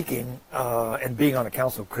public speaking and being on a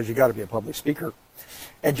council, because you got to be a public speaker,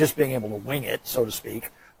 and just being able to wing it, so to speak,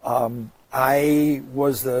 I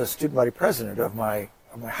was the student body president of my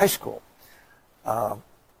high school. And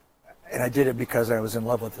I did it because I was in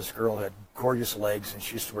love with this girl who had gorgeous legs, and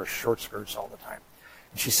she used to wear short skirts all the time.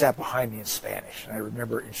 And she sat behind me in Spanish, and I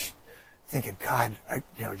remember thinking, God,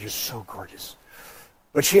 just so gorgeous.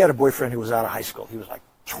 But she had a boyfriend who was out of high school. He was like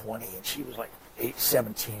 20, and she was like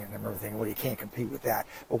 17, and I remember thinking, well, you can't compete with that.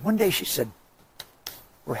 But one day she said,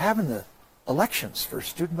 we're having the elections for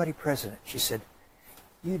student body president. She said,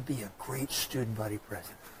 you'd be a great student body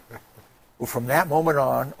president. Well, from that moment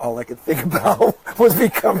on, all I could think about was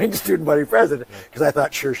becoming student body president, because I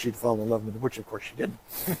thought, sure, she'd fall in love with me, which of course she didn't.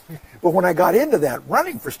 But when I got into that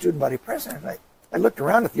running for student body president, I looked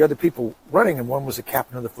around at the other people running, and one was the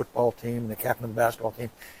captain of the football team and the captain of the basketball team.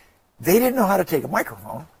 They didn't know how to take a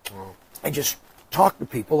microphone and just talk to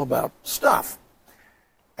people about stuff.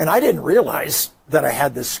 And I didn't realize that I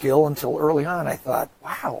had this skill until early on. I thought,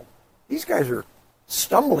 wow, these guys are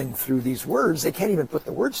stumbling through these words. They can't even put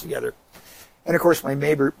the words together. And of course, my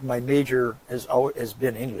major has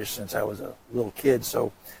been English since I was a little kid.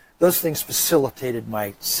 So those things facilitated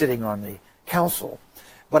my sitting on the council.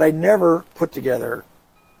 But I never put together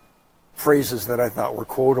phrases that I thought were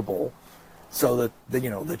quotable, so that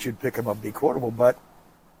that you'd pick them up and be quotable. But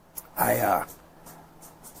I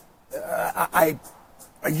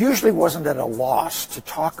usually wasn't at a loss to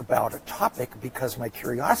talk about a topic because my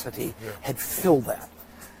curiosity had filled that.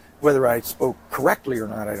 Whether I spoke correctly or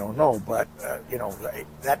not, I don't know. But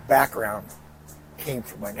that background came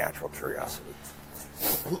from my natural curiosity.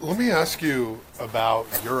 Let me ask you about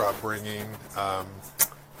your upbringing.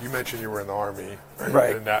 You mentioned you were in the Army,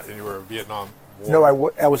 right? And you were in Vietnam War. No,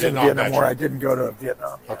 I was in Vietnam War. I didn't go to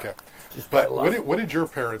Vietnam. Yeah. Okay. But what did your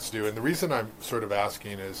parents do? And the reason I'm sort of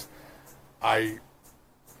asking is, I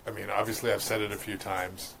mean, obviously I've said it a few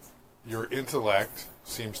times. Your intellect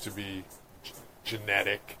seems to be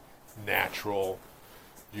genetic, natural.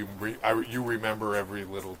 You remember every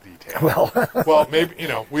little detail. Well, maybe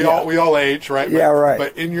we all age, right? Yeah, right.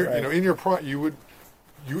 But in your right. In your prime,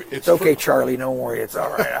 it's okay, Charlie. Don't worry, it's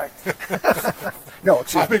all right. No,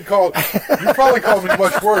 I've been called. You probably called me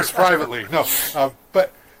much worse privately. No,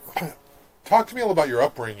 but talk to me a little about your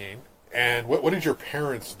upbringing and what did your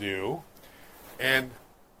parents do, and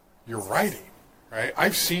your writing, right?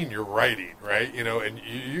 I've seen your writing, right? And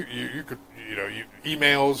you could,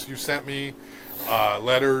 emails you sent me,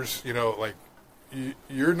 letters,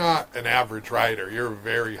 you're not an average writer. You're a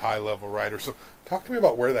very high level writer. So talk to me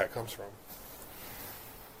about where that comes from.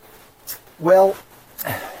 Well,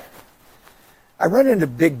 I run into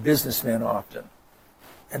big businessmen often,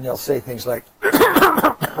 and they'll say things like,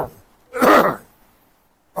 I'm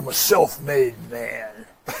a self-made man.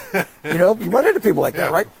 You run into people like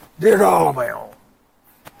that, right? Did it all on my own.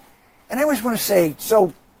 And I always want to say,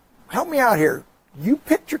 so help me out here. You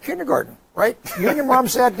picked your kindergarten, right? You and your mom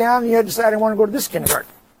sat down and you had decided I want to go to this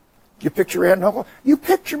kindergarten. You picked your aunt and uncle. You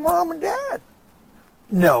picked your mom and dad.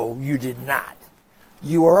 No, you did not.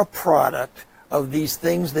 You are a product of these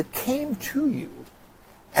things that came to you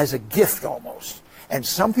as a gift almost. And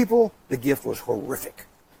some people, the gift was horrific.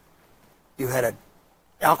 You had an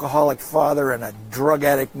alcoholic father and a drug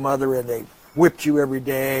addict mother, and they whipped you every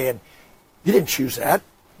day, and you didn't choose that.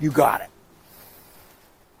 You got it.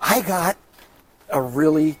 I got a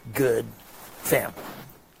really good family.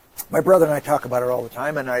 My brother and I talk about it all the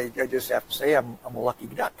time, and I just have to say I'm a lucky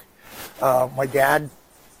duck. My dad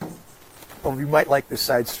Oh, you might like this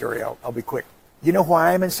side story. I'll be quick. You know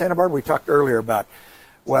why I'm in Santa Barbara? We talked earlier about,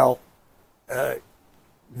 well,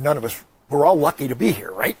 none of us, we're all lucky to be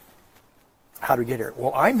here, right? How do we get here?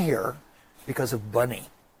 Well, I'm here because of Bunny,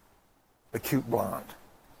 the cute blonde.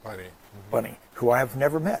 Bunny. Mm-hmm. Bunny, who I have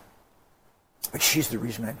never met. But she's the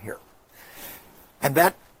reason I'm here. And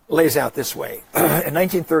that lays out this way. In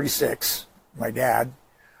 1936, my dad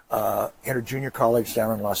entered junior college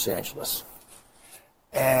down in Los Angeles.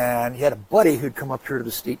 And he had a buddy who'd come up here to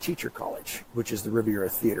the State Teacher College, which is the Riviera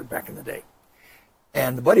Theater back in the day.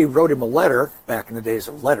 And the buddy wrote him a letter back in the days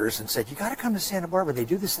of letters and said, you got to come to Santa Barbara. They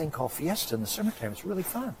do this thing called Fiesta in the summertime. It's really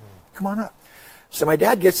fun. Come on up. So my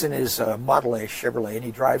dad gets in his Model A Chevrolet and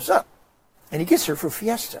he drives up. And he gets here for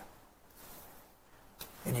Fiesta.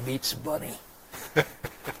 And he meets Bunny.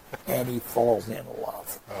 And he falls in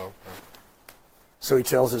love. Oh, okay. So he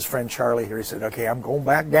tells his friend Charlie here, he said, okay, I'm going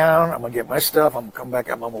back down. I'm going to get my stuff. I'm going to come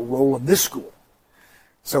back up. I'm going to roll in this school.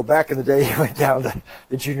 So back in the day, he went down to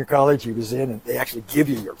the junior college he was in, and they actually give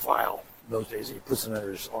you your file. In those days, he puts it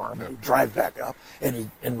under his arm, and he drives back up, and he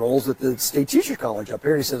enrolls at the State Teacher College up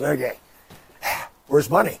here. And he says, okay, where's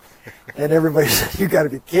Bunny? And everybody said, you got to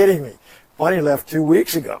be kidding me. Bunny left 2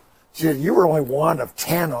 weeks ago. She said, you were only one of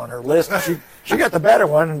 10 on her list. She got the better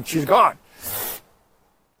one, and she's gone.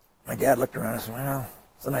 My dad looked around and said, well,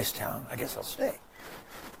 it's a nice town. I guess I'll stay.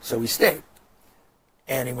 So he stayed.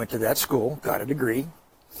 And he went to that school, got a degree.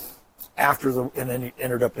 And then he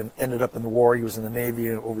ended up in the war. He was in the Navy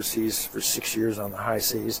and overseas for 6 years on the high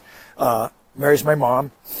seas. Marries my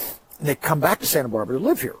mom. And they come back to Santa Barbara to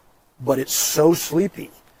live here. But it's so sleepy.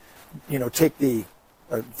 You know, take the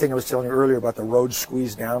thing I was telling you earlier about the road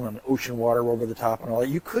squeezed down and ocean water over the top and all that.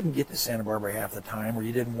 You couldn't get to Santa Barbara half the time, or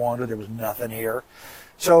you didn't want to. There was nothing here.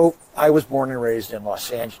 So I was born and raised in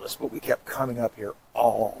Los Angeles, but we kept coming up here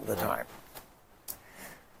all the time.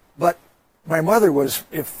 But my mother was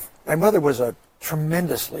a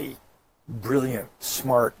tremendously brilliant,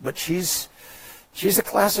 smart, but she's a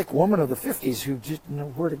classic woman of the 50s who didn't know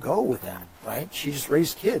where to go with that, right? She just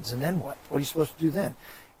raised kids, and then what? What are you supposed to do then?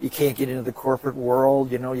 You can't get into the corporate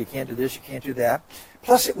world, you know, you can't do this, you can't do that.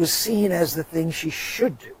 Plus, it was seen as the thing she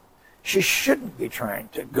should do. She shouldn't be trying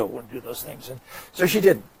to go and do those things. And so she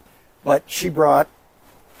didn't. But she brought,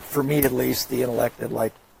 for me at least, the intellect that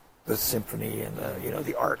liked the symphony and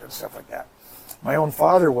the art and stuff like that. My own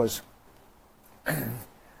father was,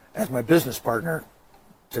 as my business partner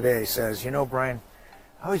today says, you know, Brian,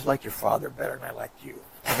 I always liked your father better than I liked you.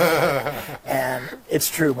 And it's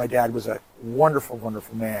true. My dad was a wonderful,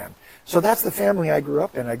 wonderful man. So that's the family I grew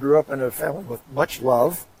up in. I grew up in a family with much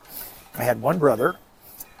love. I had one brother.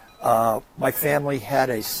 My family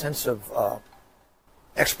had a sense of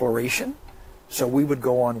exploration. So we would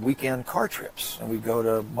go on weekend car trips, and we'd go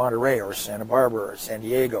to Monterey or Santa Barbara or San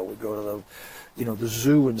Diego. We'd go to the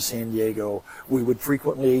zoo in San Diego. We would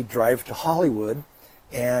frequently drive to Hollywood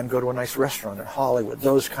and go to a nice restaurant in Hollywood,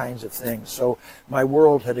 those kinds of things. So my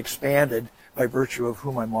world had expanded by virtue of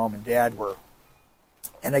who my mom and dad were.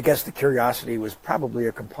 And I guess the curiosity was probably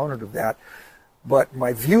a component of that. But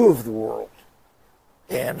my view of the world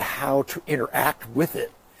and how to interact with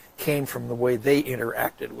it came from the way they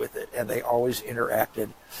interacted with it. And they always interacted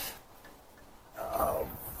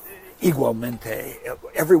igualmente.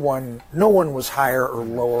 Everyone, no one was higher or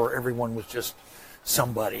lower. Everyone was just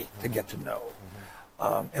somebody to get to know.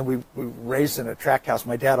 And we raised in a tract house.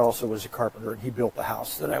 My dad also was a carpenter, and he built the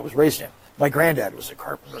house that I was raised in. My granddad was a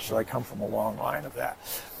carpenter, so I come from a long line of that.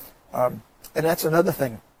 And that's another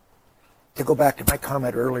thing. To go back to my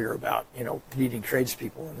comment earlier about, needing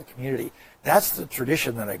tradespeople in the community, that's the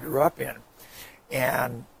tradition that I grew up in.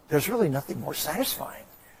 And there's really nothing more satisfying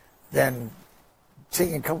than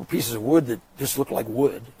taking a couple pieces of wood that just look like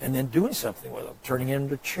wood and then doing something with them, turning it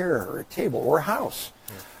into a chair or a table or a house.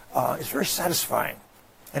 It's very satisfying.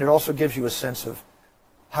 And it also gives you a sense of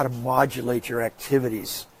how to modulate your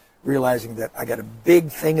activities, realizing that I got a big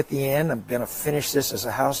thing at the end. I'm going to finish this as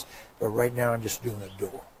a house, but right now I'm just doing a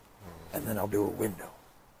door. And then I'll do a window.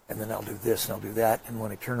 And then I'll do this and I'll do that. And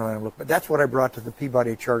when I turn around and look, but that's what I brought to the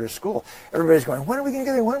Peabody Charter School. Everybody's going, when are we going to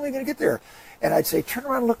get there? When are we going to get there? And I'd say, turn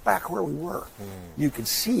around and look back where we were. You can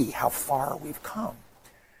see how far we've come.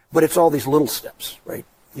 But it's all these little steps, right?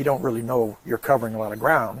 You don't really know you're covering a lot of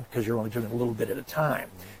ground because you're only doing a little bit at a time.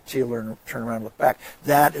 So you learn to turn around and look back.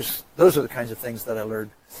 Those are the kinds of things that I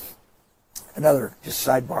learned. Another just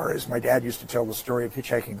sidebar is my dad used to tell the story of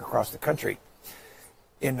hitchhiking across the country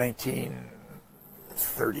in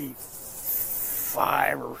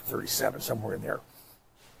 1935 or 37, somewhere in there.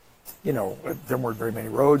 There weren't very many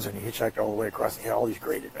roads, and he hitchhiked all the way across. He had all these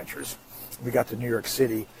great adventures. We got to New York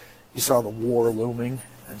City, he saw the war looming,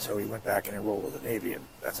 and so he went back and enrolled with the Navy, and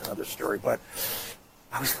that's another story. But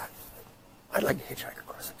I was like, I'd like to hitchhike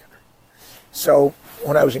across the country. So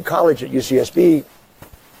when I was in college at UCSB,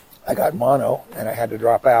 I got mono, and I had to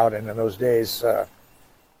drop out. And in those days,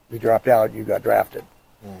 you dropped out, you got drafted.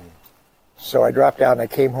 So I dropped out, and I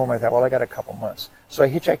came home. I thought, well, I got a couple months. So I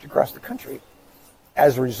hitchhiked across the country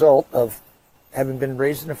as a result of having been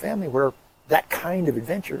raised in a family where that kind of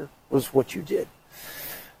adventure was what you did.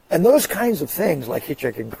 And those kinds of things, like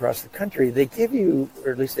hitchhiking across the country, they give you,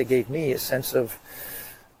 or at least they gave me, a sense of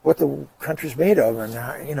what the country's made of.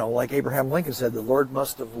 And, you know, like Abraham Lincoln said, the Lord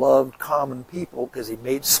must have loved common people because he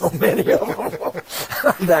made so many of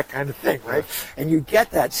them. That kind of thing, right? And you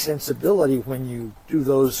get that sensibility when you do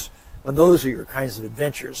those, when those are your kinds of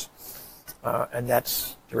adventures. And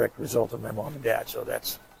that's a direct result of my mom and dad. So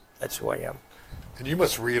that's who I am. And you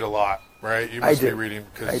must read a lot, right? You must be reading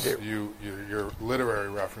because your literary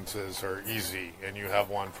references are easy, and you have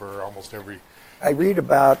one for almost every... I read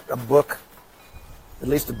about a book, at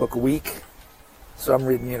least a book a week. So I'm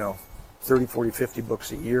reading, 30, 40, 50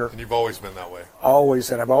 books a year. And you've always been that way.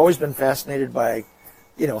 Always. And I've always been fascinated by,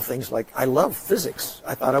 things like, I love physics.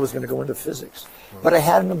 I thought I was going to go into physics. But I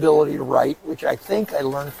had an ability to write, which I think I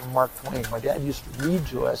learned from Mark Twain. My dad used to read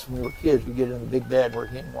to us when we were kids. We'd get in the big bed where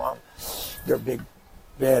he and Mom, their big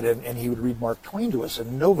bed, and he would read Mark Twain to us,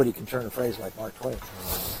 and nobody can turn a phrase like Mark Twain.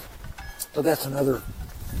 So that's another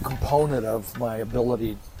component of my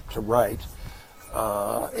ability to write.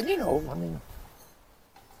 That's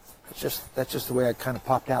just the way I kind of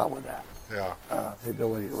popped out with that. Yeah. The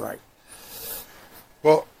ability to write.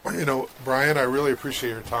 Well, Brian, I really appreciate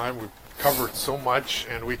your time. We've covered so much,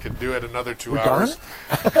 and we could do it another 2 hours.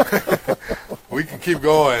 We can keep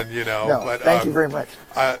going, No, but thank you very much.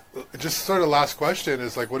 Just sort of last question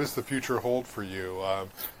is like, what does the future hold for you?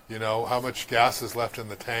 How much gas is left in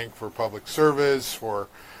the tank for public service, for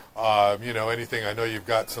anything? I know you've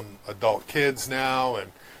got some adult kids now,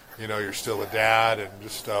 and you're still a dad, and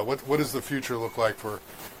just what does the future look like for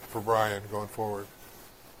Brian going forward?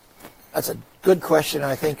 That's a good question.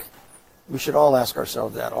 I think we should all ask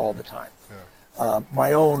ourselves that all the time. Yeah.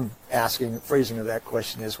 My own phrasing of that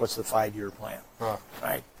question is, what's the 5-year plan?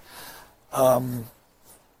 Right?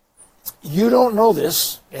 You don't know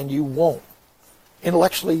this, and you won't.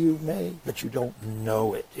 Intellectually you may, but you don't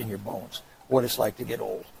know it in your bones, what it's like to get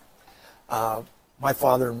old. My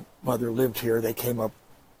father and mother lived here. They came up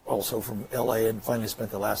also from L.A. and finally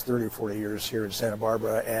spent the last 30 or 40 years here in Santa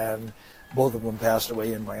Barbara, and both of them passed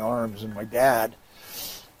away in my arms. And my dad,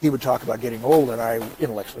 he would talk about getting old, and I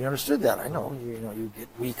intellectually understood that. I know, you get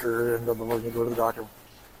weaker, and you go to the doctor.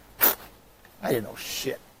 I didn't know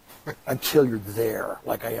shit until you're there,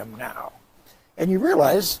 like I am now. And you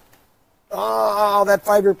realize, that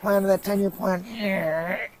 5-year plan and that 10-year plan,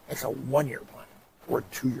 it's a 1-year plan or a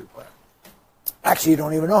 2-year plan. Actually, you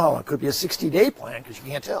don't even know how long. It could be a 60-day plan because you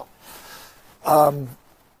can't tell.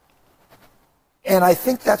 And I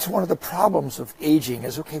think that's one of the problems of aging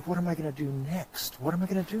is, okay, what am I going to do next? What am I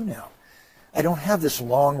going to do now? I don't have this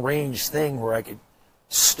long-range thing where I could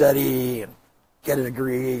study and get a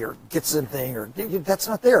degree or get something, or that's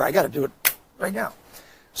not there. I got to do it right now.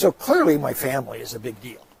 So clearly my family is a big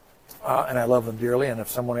deal, and I love them dearly. And if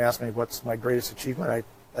someone asks me what's my greatest achievement,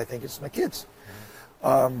 I think it's my kids.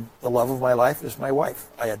 The love of my life is my wife.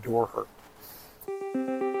 I adore her.